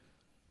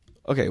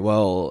 Okay,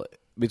 well,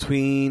 here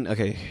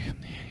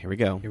we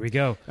go. Here we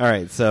go. All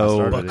right, so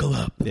started Buckle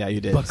up. Yeah,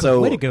 you did. Buckle So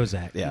up. Way to go,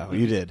 Zach. Yeah,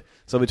 you did.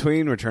 So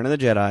between Return of the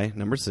Jedi,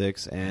 number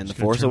 6, and The Just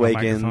gonna Force turn my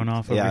Awakens, microphone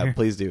off over yeah, here.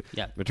 please do.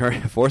 Yeah.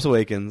 Force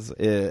Awakens,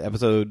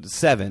 episode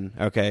 7.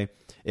 Okay,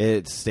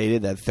 it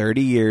stated that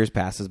 30 years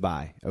passes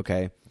by.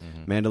 Okay,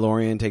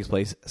 Mandalorian takes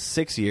place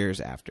 6 years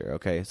after.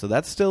 Okay, so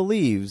that still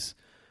leaves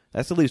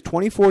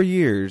 24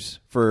 years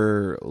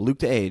for Luke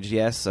to age.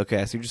 Yes. Okay,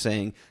 I see what you're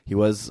saying. He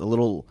was a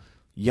little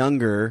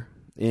younger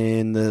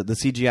in the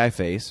CGI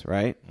face,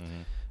 right?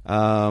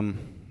 I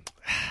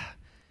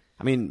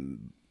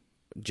mean,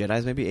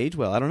 Jedis maybe age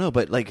well. I don't know,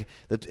 but like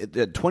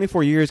the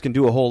 24 years can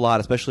do a whole lot,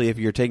 especially if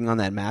you're taking on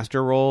that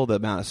master role. The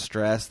amount of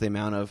stress, the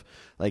amount of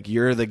like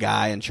you're the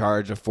guy in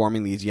charge of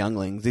forming these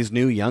younglings, these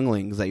new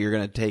younglings that you're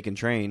going to take and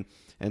train.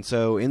 And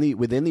so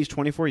within these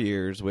 24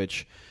 years,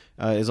 which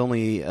is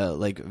only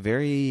like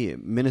very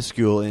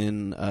minuscule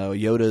in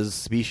Yoda's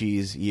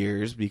species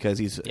years because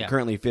he's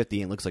currently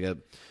 50 and looks like a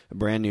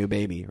brand new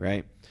baby,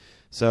 right?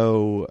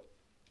 So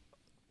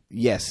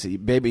yes,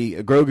 baby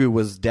Grogu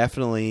was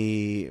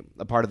definitely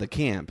a part of the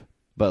camp,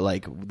 but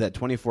like that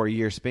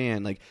 24-year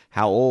span, like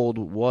how old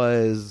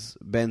was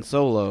Ben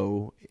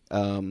Solo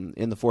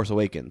in The Force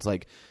Awakens?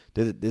 Like,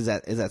 is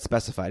that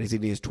specified? Is he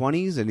in his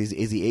 20s and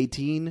is he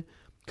 18?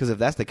 Because if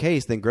that's the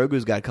case, then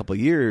Grogu's got a couple of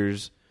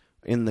years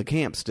in the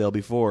camp still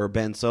before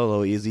Ben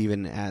Solo is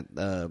even at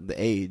the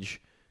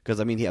age. Because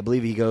I mean, I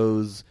believe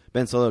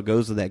Ben Solo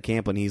goes to that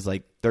camp when he's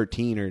like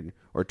 13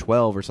 or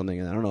 12 or something,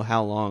 and I don't know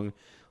how long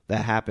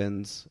that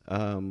happens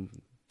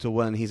to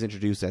when he's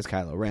introduced as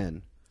Kylo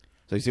Ren.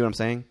 So you see what I'm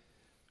saying?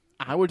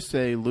 I would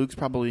say Luke's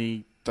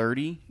probably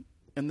 30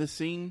 in this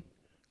scene,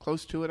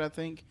 close to it, I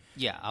think.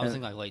 Yeah, I was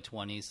thinking like late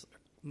 20s.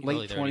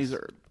 Late 20s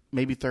or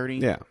maybe 30.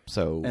 Yeah.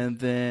 So And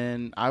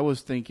then I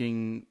was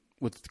thinking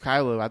with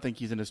Kylo, I think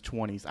he's in his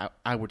 20s,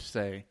 I would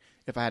say,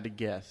 if I had to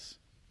guess.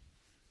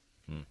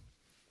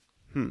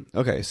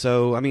 Okay,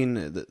 so I mean,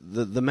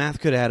 the math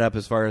could add up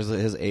as far as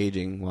his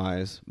aging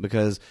wise,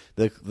 because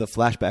the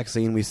flashback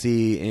scene we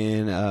see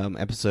in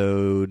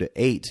episode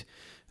 8,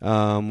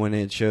 when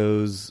it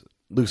shows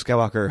Luke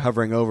Skywalker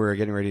hovering over,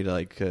 getting ready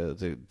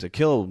to to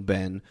kill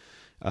Ben.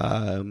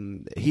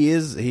 He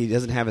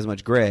doesn't have as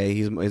much gray.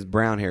 He's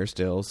brown hair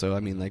still. So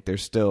I mean, like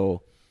there's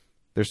still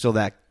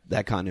that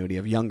continuity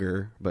of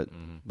younger, but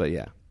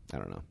yeah, I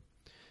don't know.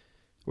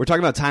 We're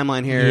talking about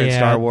timeline here in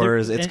Star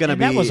Wars. It's going to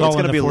be a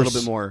little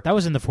bit more. That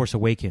was in The Force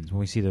Awakens when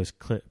we see those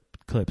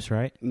clips,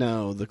 right?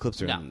 No, the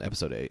clips are in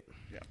episode 8.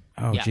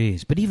 Oh,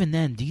 geez. But even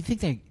then, do you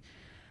think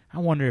I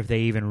wonder if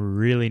they even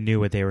really knew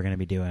what they were going to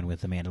be doing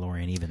with The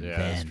Mandalorian even then. Yeah,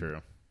 that's true.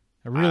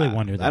 I really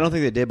wonder that. I don't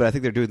think they did, but I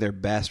think they're doing their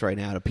best right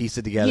now to piece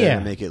it together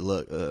and make it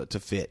look to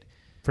fit.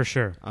 For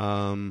sure.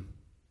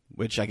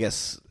 Which I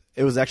guess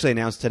it was actually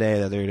announced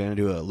today that they're going to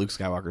do a Luke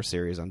Skywalker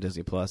series on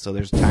Disney Plus, so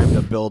there's time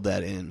to build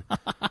that in.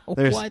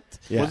 What?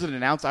 Yeah. Was it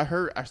announced?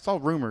 I saw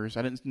rumors.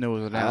 I didn't know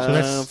it was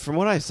announced. From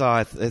what I saw,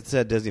 it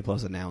said Disney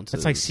Plus announced.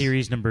 That's like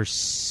series number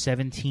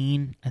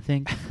 17, I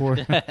think.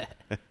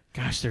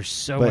 Gosh, there's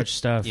so much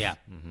stuff. Yeah.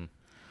 Mm-hmm.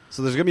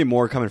 So there's going to be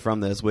more coming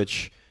from this,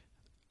 which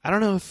I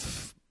don't know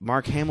if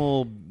Mark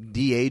Hamill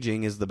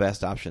de-aging is the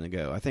best option to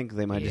go. I think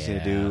they might just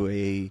need to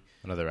do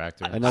another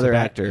actor.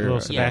 actor. Little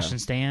Sebastian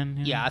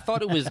Stan. Yeah, I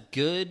thought it was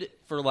good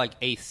for like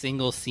a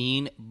single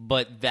scene,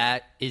 but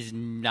that is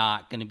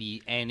not going to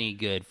be any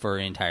good for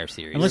an entire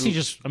series. Unless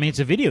it's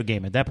a video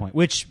game at that point,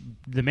 which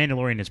The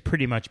Mandalorian has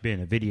pretty much been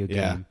a video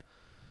game.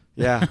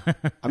 Yeah.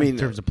 I mean, in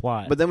terms of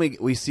plot. But then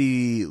we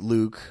see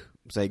Luke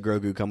say,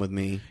 Grogu, come with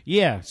me.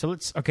 Yeah, so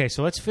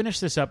let's finish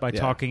this up by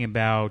talking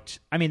about.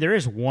 I mean, there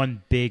is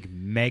one big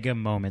mega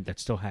moment that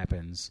still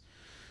happens.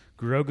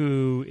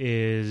 Grogu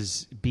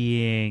is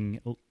being,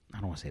 I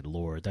don't want to say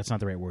Lord, that's not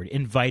the right word,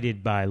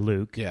 invited by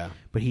Luke. Yeah.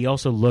 But he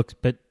also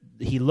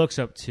looks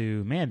up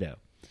to Mando.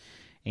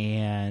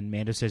 And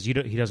Mando says he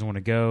doesn't want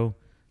to go.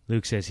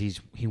 Luke says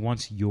he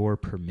wants your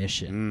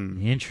permission.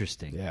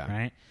 Interesting,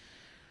 right?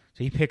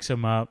 So he picks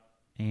him up,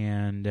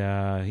 and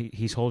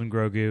he's holding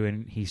Grogu,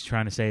 and he's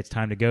trying to say, it's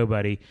time to go,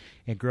 buddy.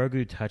 And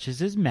Grogu touches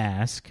his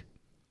mask,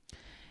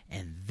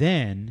 and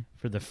then,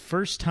 for the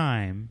first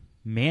time,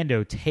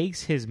 Mando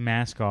takes his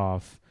mask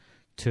off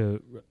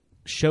to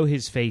show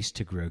his face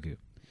to Grogu.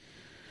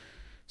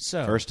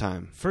 So First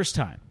time.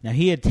 Now,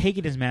 he had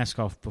taken his mask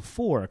off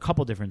before a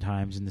couple different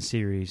times in the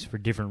series for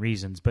different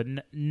reasons, but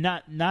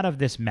not of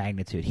this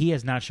magnitude. He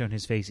has not shown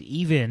his face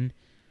even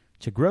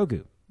to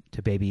Grogu,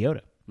 to Baby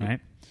Yoda, right?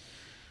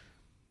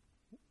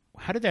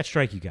 How did that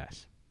strike you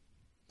guys?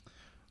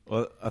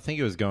 Well, I think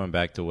it was going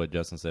back to what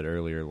Justin said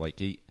earlier.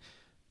 Like,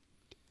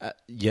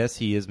 yes,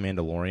 he is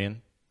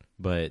Mandalorian,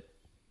 but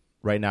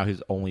right now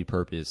his only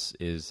purpose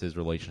is his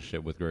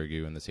relationship with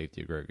Grogu and the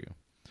safety of Grogu.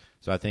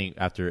 So I think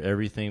after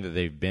everything that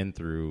they've been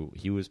through,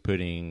 he was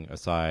putting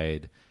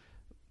aside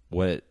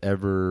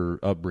whatever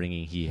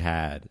upbringing he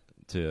had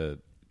to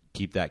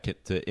keep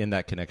that to end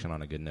that connection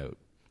on a good note.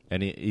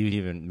 And he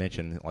even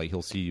mentioned, like,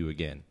 he'll see you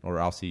again,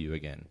 or I'll see you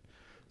again.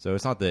 So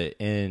it's not the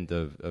end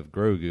of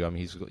Grogu. I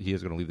mean, he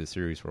is going to leave the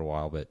series for a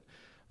while, but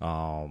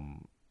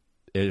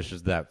it's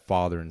just that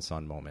father and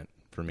son moment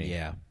for me.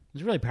 Yeah. It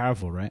was really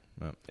powerful, right?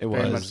 Yeah. It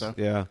Very was. much so.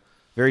 Yeah.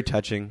 Very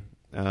touching.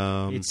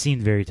 It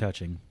seemed very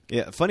touching.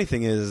 Yeah, funny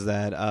thing is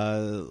that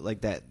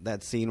like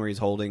that scene where he's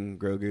holding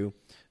Grogu,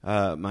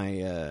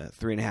 my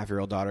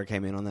 3.5-year-old daughter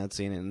came in on that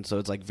scene, and so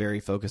it's like very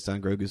focused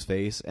on Grogu's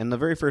face. And the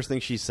very first thing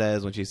she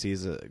says when she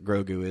sees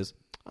Grogu is,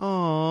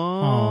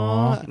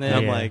 "Aww." And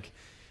I'm like,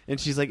 and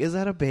she's like, "Is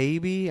that a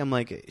baby?" I'm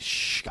like,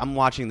 "Shh, I'm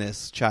watching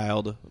this,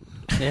 child.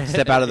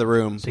 Step out of the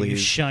room, So please." you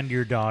shunned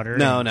your daughter?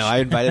 No, I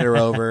invited her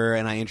over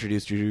and I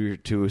introduced you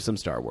to some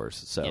Star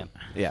Wars. So,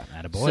 yeah.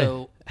 Attaboy.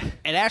 So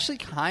it actually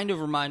kind of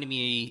reminded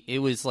me, it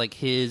was like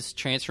his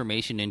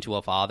transformation into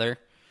a father,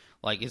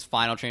 like his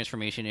final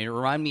transformation. It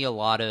reminded me a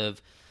lot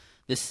of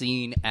the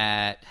scene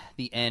at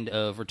the end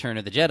of Return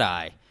of the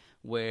Jedi,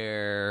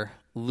 where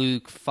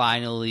Luke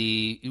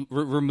finally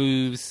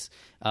removes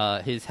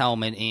his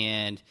helmet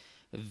and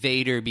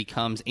Vader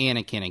becomes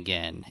Anakin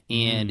again.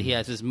 And he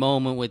has this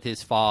moment with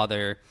his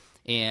father.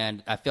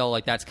 And I felt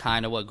like that's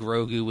kind of what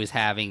Grogu was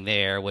having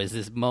there, was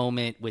this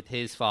moment with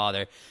his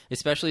father,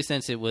 especially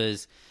since it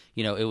was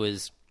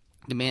the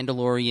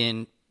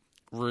Mandalorian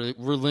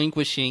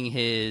relinquishing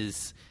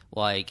his,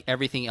 like,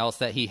 everything else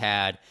that he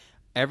had.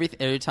 Every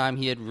time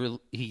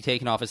he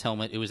taken off his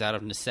helmet, it was out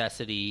of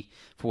necessity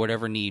for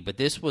whatever need. But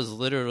this was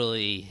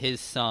literally his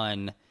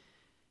son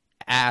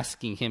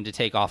asking him to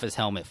take off his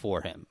helmet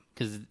for him,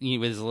 because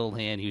with his little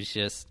hand, he was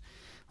just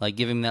like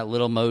giving him that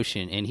little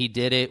motion, and he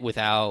did it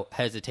without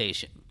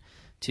hesitation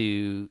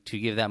to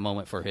give that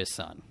moment for his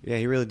son. Yeah,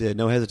 he really did.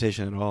 No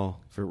hesitation at all.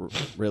 For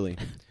really.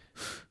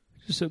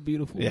 Just so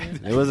beautiful. Yeah,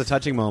 it was a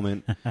touching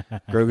moment.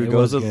 Grogu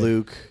goes with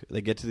Luke.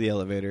 They get to the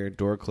elevator.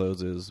 Door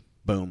closes.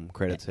 Boom.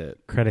 Credits hit.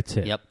 Credits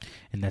hit. Yep.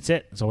 And that's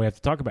it. That's all we have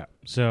to talk about.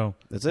 So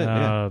That's it,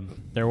 yeah.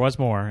 There was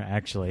more,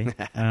 actually,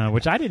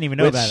 which I didn't even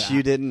know Which about.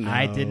 you didn't know.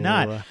 I did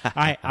not.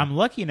 I'm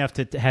lucky enough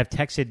to have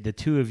texted the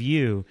two of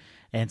you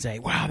and say,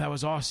 "Wow, that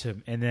was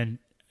awesome." And then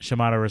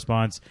Shimano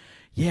responds,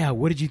 "Yeah,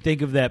 what did you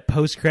think of that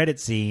post-credit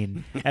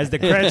scene?" As the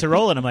credits are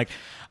rolling, I'm like,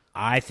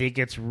 "I think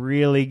it's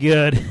really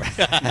good."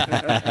 So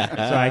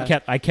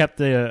I kept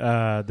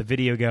the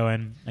video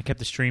going. I kept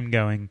the stream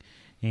going,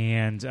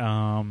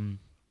 and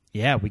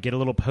yeah, we get a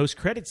little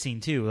post-credit scene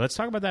too. Let's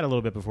talk about that a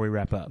little bit before we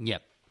wrap up.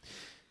 Yep.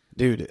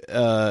 Dude,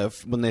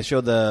 when they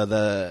showed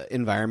the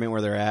environment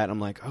where they're at, I'm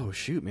like, oh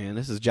shoot, man,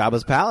 this is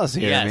Jabba's palace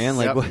here, Yes. man.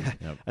 Like,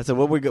 Yep. I said,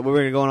 what we're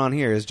going on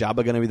here? Is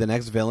Jabba going to be the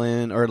next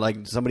villain, or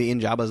like somebody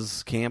in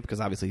Jabba's camp? Because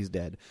obviously he's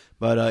dead.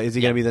 But is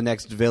he going to be the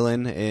next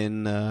villain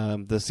in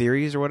the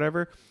series or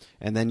whatever?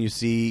 And then you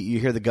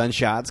hear the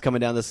gunshots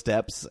coming down the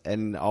steps,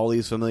 and all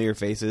these familiar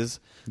faces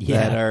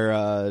that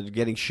are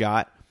getting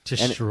shot.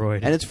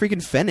 Destroyed. And it's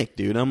freaking Fennec,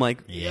 dude. I'm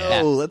like,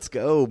 yo, let's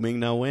go.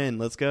 Ming-Na Wen,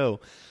 let's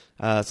go.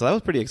 So that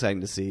was pretty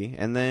exciting to see.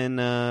 And then,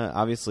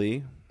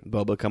 obviously,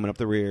 Boba coming up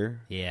the rear.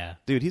 Yeah.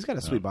 Dude, he's got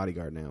a sweet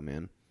bodyguard now,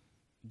 man.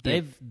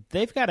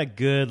 They've got a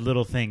good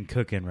little thing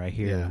cooking right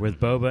here with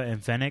Boba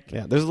and Fennec.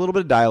 Yeah, there's a little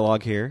bit of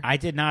dialogue here. I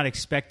did not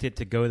expect it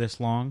to go this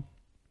long.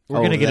 We're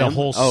going to get a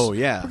whole Oh,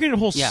 yeah. We're getting a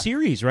whole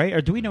series, right?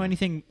 Or do we know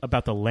anything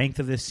about the length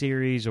of this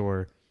series,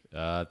 or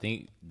I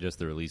think just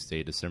the release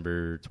date,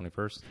 December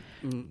 21st.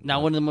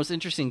 Now, one of the most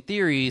interesting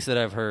theories that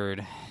I've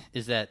heard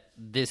is that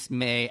this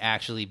may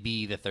actually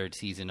be the third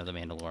season of The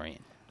Mandalorian.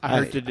 I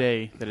heard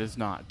today that it's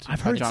not.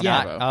 I've heard John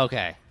yeah. Favreau.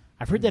 Okay.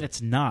 I've heard that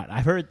it's not.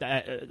 I've heard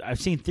that, I've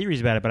seen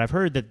theories about it, but I've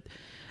heard that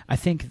I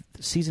think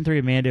season 3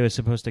 of Mando is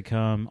supposed to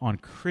come on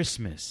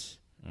Christmas,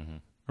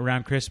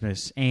 around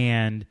Christmas,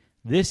 and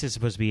This is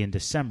supposed to be in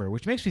December,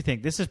 which makes me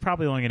think this is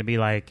probably only going to be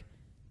like,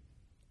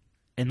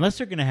 unless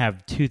they're going to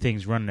have two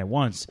things running at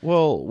once.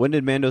 Well, when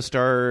did Mando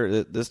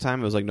start this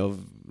time? It was like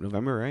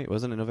November, right?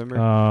 Wasn't it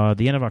November?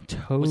 The end of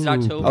October. Was it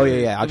October? Oh,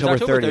 yeah, It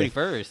was October 30th.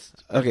 31st.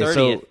 or Okay, 30th.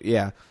 so,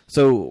 yeah.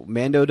 So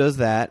Mando does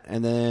that,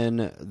 and then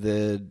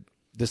the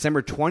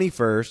December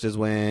 21st is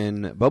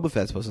when Boba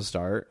Fett's supposed to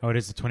start. Oh, it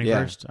is the 21st?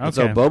 Yeah. Okay. And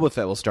so Boba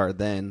Fett will start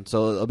then.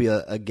 So it'll be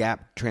a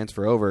gap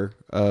transfer over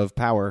of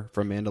power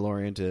from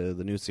Mandalorian to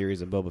the new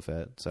series of Boba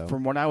Fett. So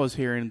From what I was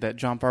hearing, that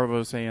John Favreau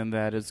was saying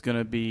that it's going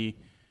to be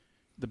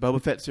the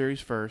Boba Fett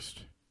series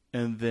first,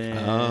 and then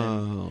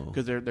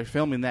because they're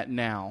filming that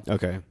now,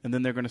 okay. and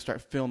then they're going to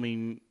start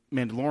filming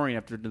Mandalorian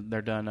after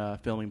they're done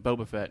filming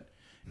Boba Fett,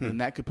 and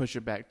that could push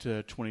it back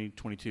to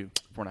 2022,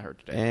 from what I heard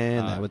today.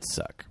 And that would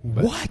suck.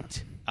 But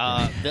What?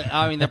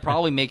 I mean, they're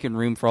probably making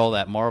room for all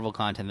that Marvel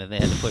content that they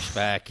had to push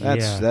back.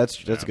 That's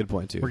a good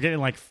point too. We're getting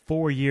like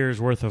 4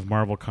 years worth of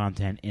Marvel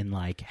content in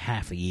like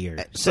half a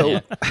year. So,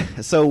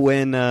 so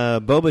when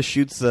Boba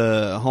shoots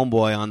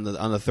homeboy on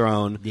the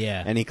throne,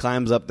 Yeah. and he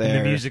climbs up there,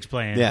 And the music's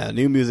playing. Yeah,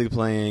 new music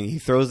playing. He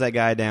throws that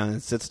guy down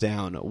and sits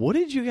down. What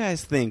did you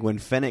guys think when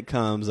Fennec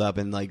comes up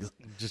and like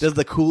does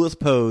the coolest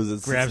pose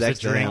and grabs sits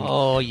next the to him? drink.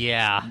 Oh,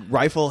 yeah.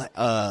 Rifle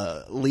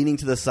leaning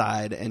to the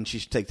side, and she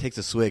takes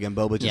a swig, and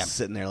Boba just Yeah.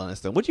 sitting there on his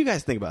throne. What do you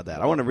guys think about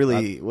that? I want to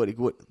really what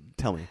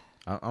tell me.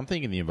 I'm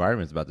thinking the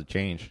environment's about to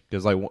change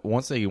because like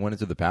once they went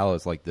into the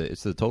palace, like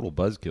it's the total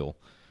buzzkill.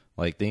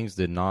 Like things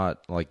did not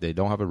like they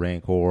don't have a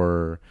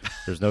rancor.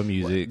 There's no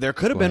music. There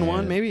could have been playing.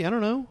 one, maybe. I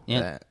don't know.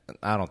 Yeah.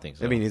 I don't think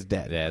so. I mean, he's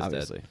dead. Yeah, he's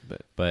obviously, dead.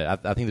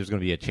 But I think there's going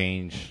to be a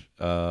change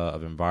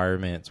of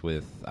environments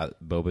with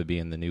Boba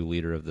being the new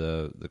leader of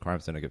the Crime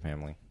Syndicate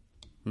family.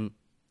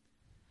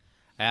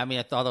 I mean,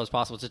 I thought that was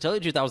possible. To tell you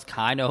the truth, I was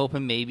kind of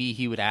hoping maybe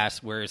he would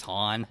ask, "Where's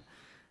Han?"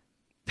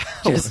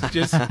 just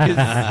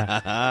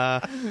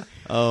 'cause-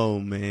 Oh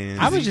man,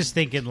 I was just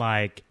thinking,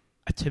 like,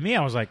 to me,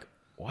 I was like,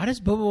 why does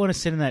Boba want to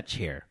sit in that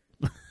chair?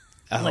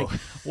 Like,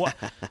 what?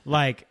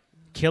 Like,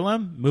 kill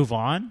him, move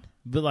on.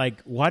 But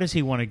like, why does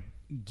he want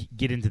to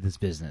get into this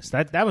business?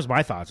 That was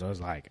my thoughts. I was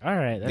like, all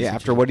right, that's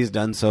after what he's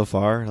done so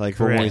far, like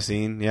from what Correct. we've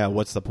seen,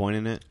 what's the point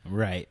in it?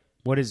 right.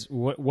 What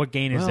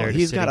gain is Well, there? To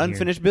he's got sitting here?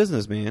 unfinished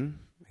business, man.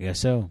 I guess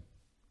so.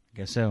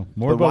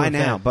 More. But why Boba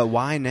now? Fett. But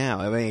why now?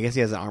 I mean, I guess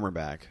he has an armor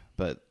back,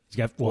 but He's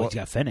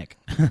got Fennec.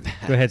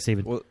 Go ahead,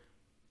 Steven. Well,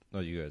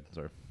 no, you good.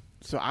 Sorry.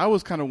 So I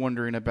was kind of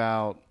wondering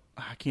about,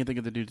 I can't think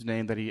of the dude's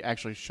name that he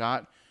actually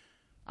shot.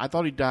 I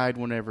thought he died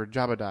whenever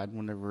Jabba died,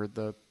 whenever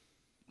the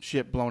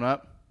ship blown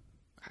up.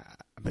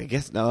 I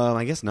guess no.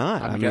 I guess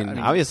not. I mean, I mean,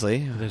 obviously,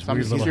 There's So I'm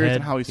weird just little curious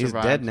head. on how he he's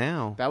survived. dead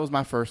now. That was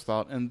my first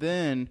thought. And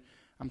then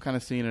I'm kind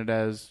of seeing it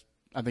as,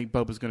 I think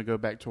Boba's going to go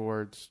back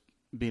towards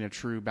being a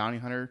true bounty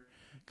hunter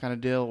kind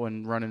of deal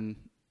and running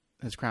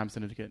his crime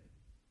syndicate.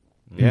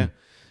 Yeah.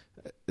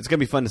 It's going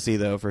to be fun to see,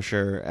 though, for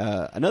sure.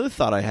 Another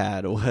thought I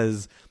had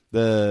was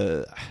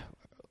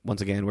once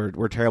again,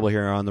 we're terrible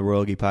here on the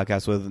Royal Geek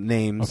Podcast with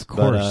names. Of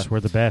course, but, we're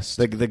the best.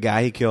 the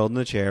guy he killed in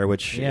the chair,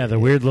 which the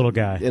weird little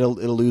guy. it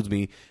eludes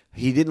me.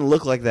 He didn't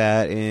look like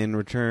that in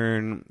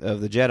Return of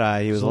the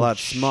Jedi. He was a lot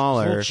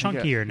smaller. He's a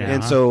little chunkier now.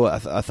 And huh? so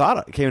a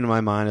thought came to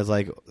my mind is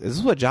like, is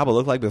this what Jabba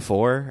looked like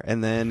before?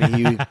 And then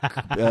he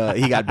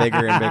got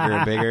bigger and bigger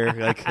and bigger.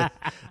 Like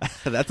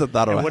that's a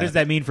thought. And what does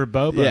that mean for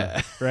Boba?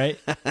 Yeah. Right?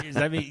 Does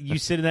that mean you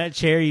sit in that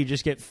chair, you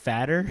just get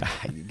fatter?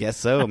 I guess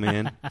so,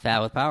 man. Fat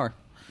with power.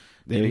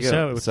 There Maybe you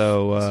go.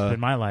 so. It's been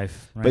my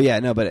life. Right? But yeah,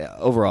 no. But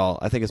overall,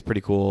 I think it's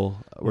pretty cool.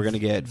 We're gonna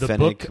get The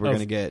Fennec. book We're of-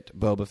 gonna get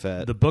Boba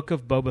Fett. The Book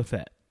of Boba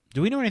Fett.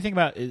 Do we know anything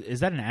about?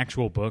 Is that an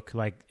actual book?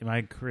 Like, am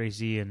I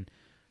crazy?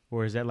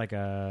 Or is that like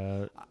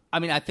a? I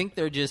mean, I think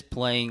they're just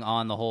playing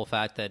on the whole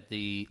fact that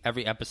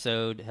every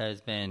episode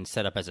has been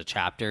set up as a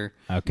chapter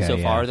Okay, so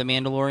yeah. far, The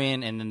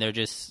Mandalorian, and then they're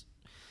just,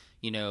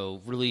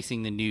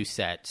 releasing the new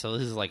set. So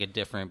this is like a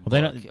different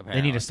Well, book. they need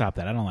apparently. to stop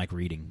that. I don't like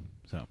reading.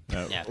 So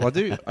Yeah. Well,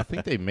 I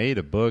think they made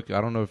a book.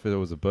 I don't know if it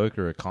was a book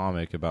or a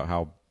comic about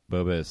how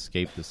Boba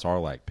escaped the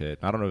Sarlacc pit.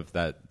 I don't know if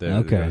they're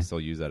Okay. going to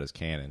still use that as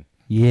canon.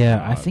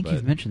 yeah, I think but-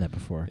 you've mentioned that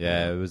before.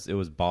 Yeah, it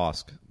was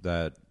Bosk,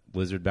 that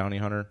lizard bounty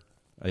hunter.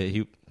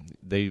 He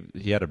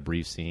had a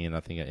brief scene, I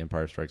think, at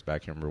Empire Strikes Back. I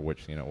can't remember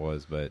which scene it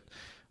was, but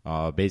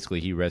basically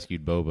he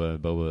rescued Boba.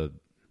 Boba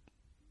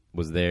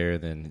was there,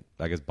 then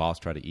I guess Bosk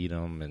tried to eat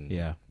him, and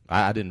Yeah.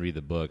 I didn't read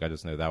the book. I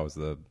just know that was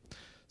the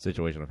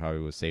situation of how he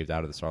was saved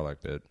out of the Sarlacc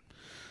pit.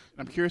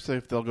 I'm curious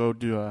if they'll go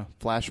do a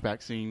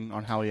flashback scene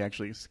on how he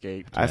actually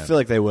escaped. I feel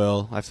like they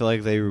will. I feel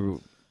like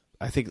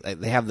I think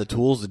they have the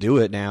tools to do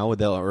it now with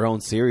their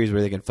own series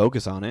where they can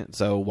focus on it.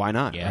 So why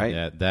not? Yeah. Right?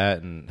 Yeah,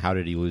 that and how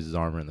did he lose his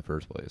armor in the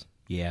first place?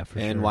 Yeah, for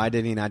And sure. why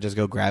did he not just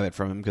go grab it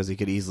from him? Because he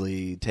could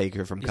easily take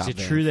her from Is Cobb it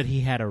Vanth. true that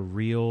he had a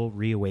real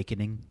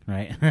reawakening?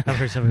 Right? I've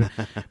heard some of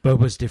it.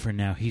 Boba's different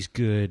now. He's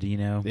good.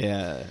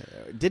 Yeah.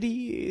 Did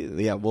he?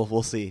 Yeah.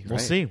 We'll see. We'll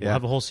right? see. We'll Yeah.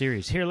 have a whole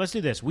series. Here, let's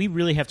do this. We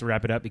really have to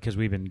wrap it up because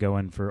we've been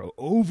going for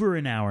over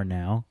an hour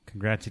now.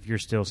 Congrats if you're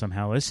still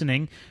somehow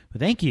listening.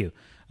 But thank you.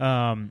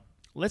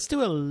 let's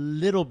do a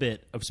little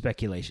bit of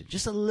speculation,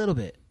 just a little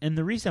bit. And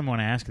the reason I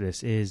want to ask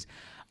this is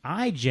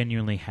I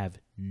genuinely have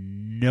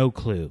no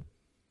clue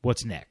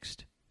what's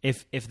next.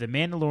 If The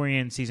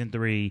Mandalorian Season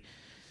 3,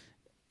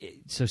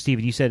 so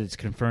Steven, you said it's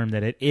confirmed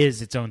that it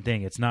is its own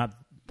thing. It's not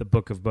the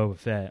Book of Boba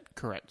Fett.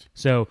 Correct.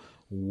 So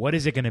what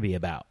is it going to be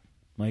about?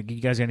 Like,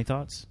 you guys got any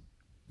thoughts?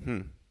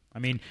 I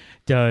mean,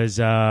 does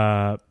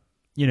what's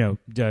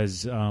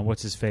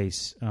his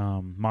face?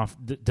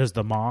 Does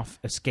the Moff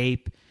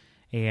escape,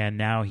 and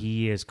now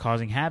he is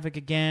causing havoc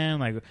again?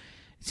 Like, it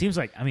seems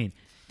like, I mean,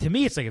 to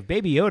me, it's like if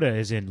Baby Yoda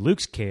is in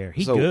Luke's care,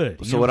 he's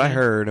good. So what I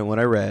heard and what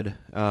I read,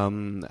 I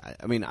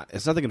mean,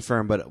 it's nothing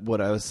confirmed, but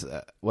what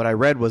I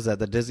read was that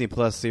the Disney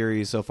Plus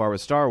series so far with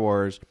Star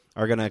Wars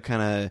are going to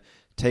kind of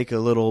take a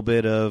little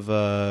bit of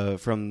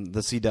from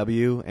the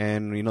CW,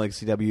 and like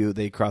CW,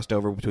 they crossed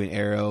over between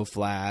Arrow,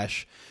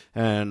 Flash,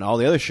 and all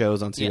the other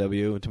shows on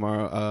CW.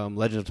 Tomorrow,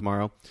 Legend of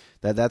Tomorrow.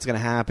 That's going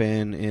to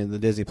happen in the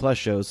Disney Plus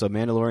shows. So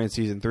Mandalorian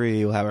Season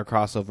 3 will have a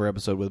crossover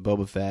episode with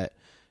Boba Fett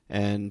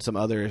and some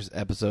other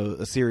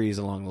a series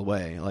along the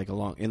way, like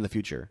along in the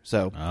future.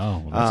 So,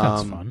 that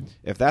sounds fun.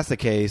 If that's the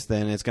case,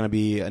 then it's going to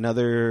be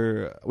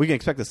another. We can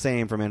expect the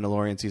same for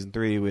Mandalorian Season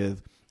 3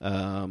 with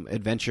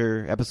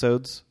adventure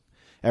episodes.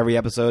 Every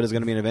episode is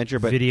going to be an adventure,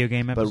 but video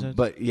game episodes.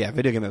 But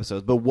video game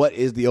episodes. But what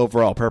is the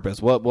overall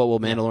purpose? What will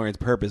Mandalorian's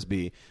purpose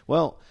be?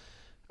 Well,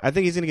 I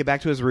think he's going to get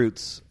back to his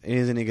roots.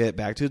 He's going to get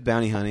back to his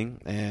bounty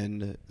hunting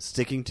and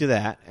sticking to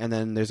that. And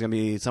then there's going to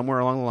be somewhere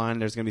along the line,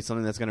 there's going to be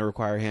something that's going to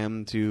require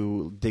him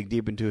to dig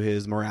deep into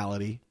his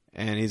morality.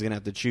 And he's going to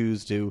have to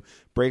choose to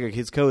break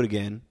his code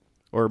again.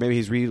 Or maybe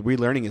he's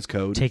relearning his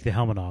code. Take the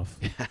helmet off.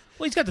 Well,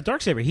 he's got the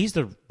Darksaber. He's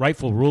the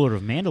rightful ruler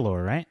of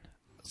Mandalore, right?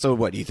 So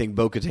what, do you think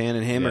Bo-Katan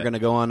and him are going to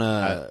go on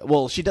a...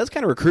 well, she does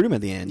kind of recruit him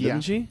at the end,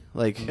 doesn't she?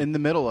 Like in the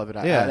middle of it.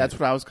 That's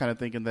what I was kind of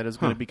thinking, that it's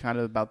going to be kind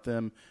of about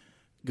them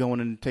going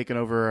and taking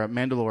over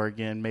Mandalore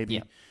again,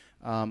 maybe.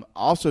 Yeah.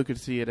 Also could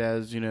see it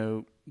as,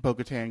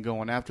 Bo-Katan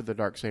going after the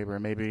Darksaber,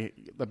 and maybe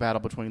the battle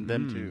between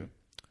them two.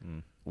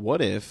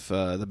 What if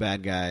the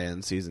bad guy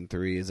in Season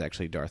 3 is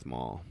actually Darth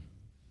Maul?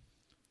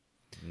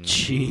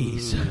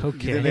 Jeez.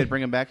 Okay. You think they'd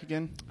bring him back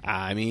again?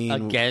 I mean...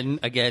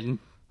 Again.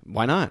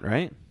 Why not,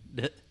 right?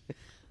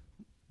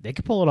 They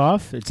could pull it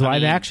off. It's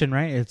live action,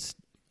 right? It's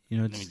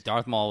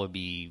Darth Maul would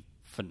be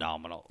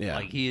phenomenal. Yeah.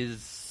 Like, he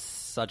is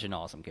such an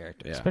awesome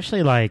character. Yeah.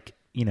 Especially like,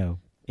 in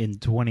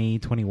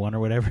 2021 or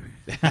whatever.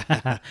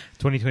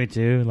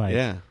 2022, like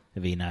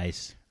it'd be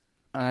nice.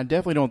 I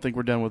definitely don't think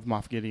we're done with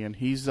Moff Gideon.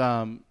 He's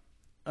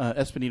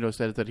Espinito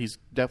said that he's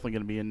definitely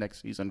going to be in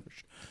next season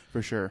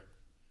for sure.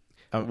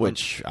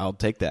 Which I'll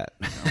take that.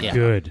 Yeah.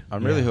 Good.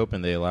 I'm really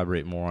hoping they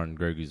elaborate more on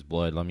Grogu's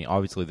blood. I mean,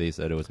 obviously they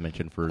said it was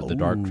mentioned for the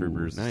Dark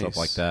Troopers and stuff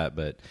like that,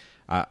 but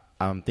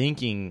I'm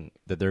thinking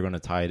that they're going to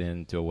tie it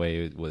into a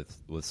way with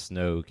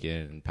Snoke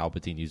and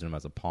Palpatine using him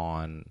as a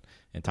pawn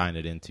and tying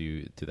it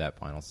into that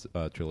final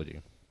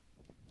trilogy.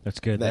 That's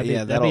good.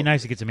 That'd be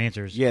nice to get some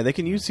answers. Yeah, they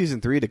can use Season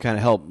 3 to kind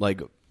of help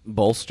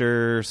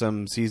bolster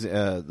some season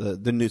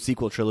the new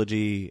sequel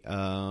trilogy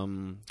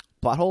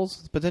plot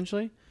holes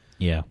potentially.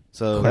 Yeah.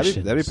 So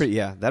that'd be pretty.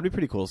 Yeah, that'd be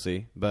pretty cool to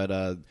see.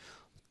 But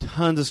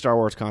tons of Star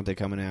Wars content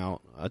coming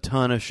out, a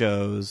ton of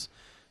shows.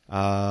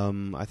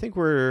 I think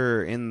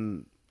we're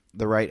in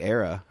the right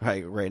era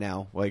right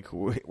now. Like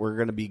we're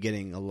going to be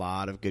getting a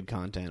lot of good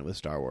content with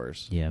Star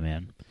Wars. Yeah,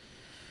 man.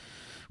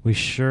 We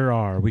sure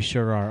are.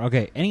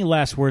 Okay, any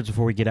last words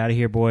before we get out of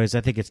here, boys? I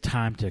think it's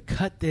time to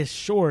cut this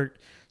short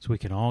so we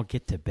can all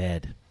get to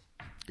bed.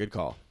 Good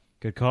call.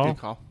 Good call? Good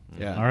call.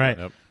 Yeah. All right.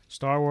 Yep.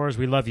 Star Wars,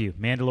 we love you.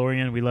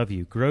 Mandalorian, we love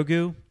you.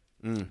 Grogu,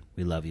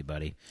 we love you,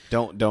 buddy.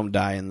 Don't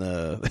die in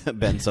the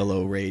Ben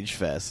Solo rage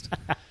fest.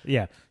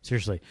 Yeah,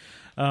 seriously.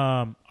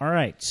 All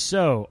right.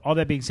 So, all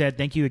that being said,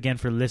 thank you again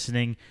for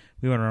listening.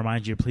 We want to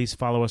remind you to please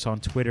follow us on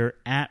Twitter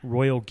at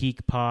Royal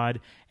Geek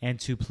Pod, and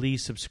to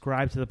please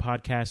subscribe to the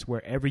podcast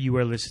wherever you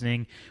are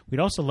listening.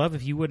 We'd also love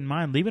if you wouldn't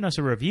mind leaving us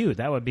a review.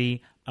 That would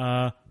be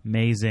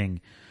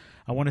amazing.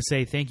 I want to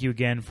say thank you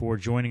again for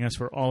joining us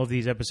for all of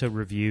these episode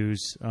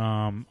reviews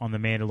on The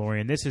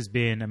Mandalorian. This has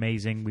been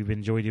amazing. We've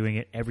enjoyed doing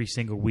it every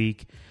single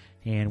week.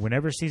 And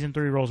whenever Season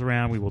 3 rolls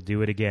around, we will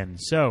do it again.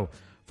 So,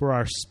 for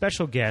our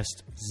special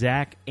guests,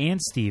 Zach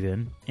and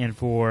Steven, and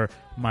for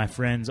my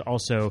friends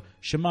also,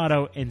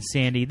 Shamato and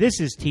Sandy, this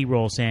is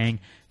T-Roll saying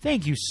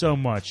thank you so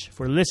much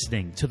for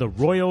listening to the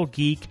Royal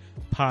Geek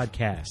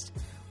Podcast.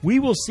 We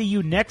will see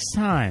you next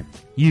time,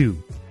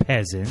 you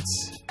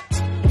peasants.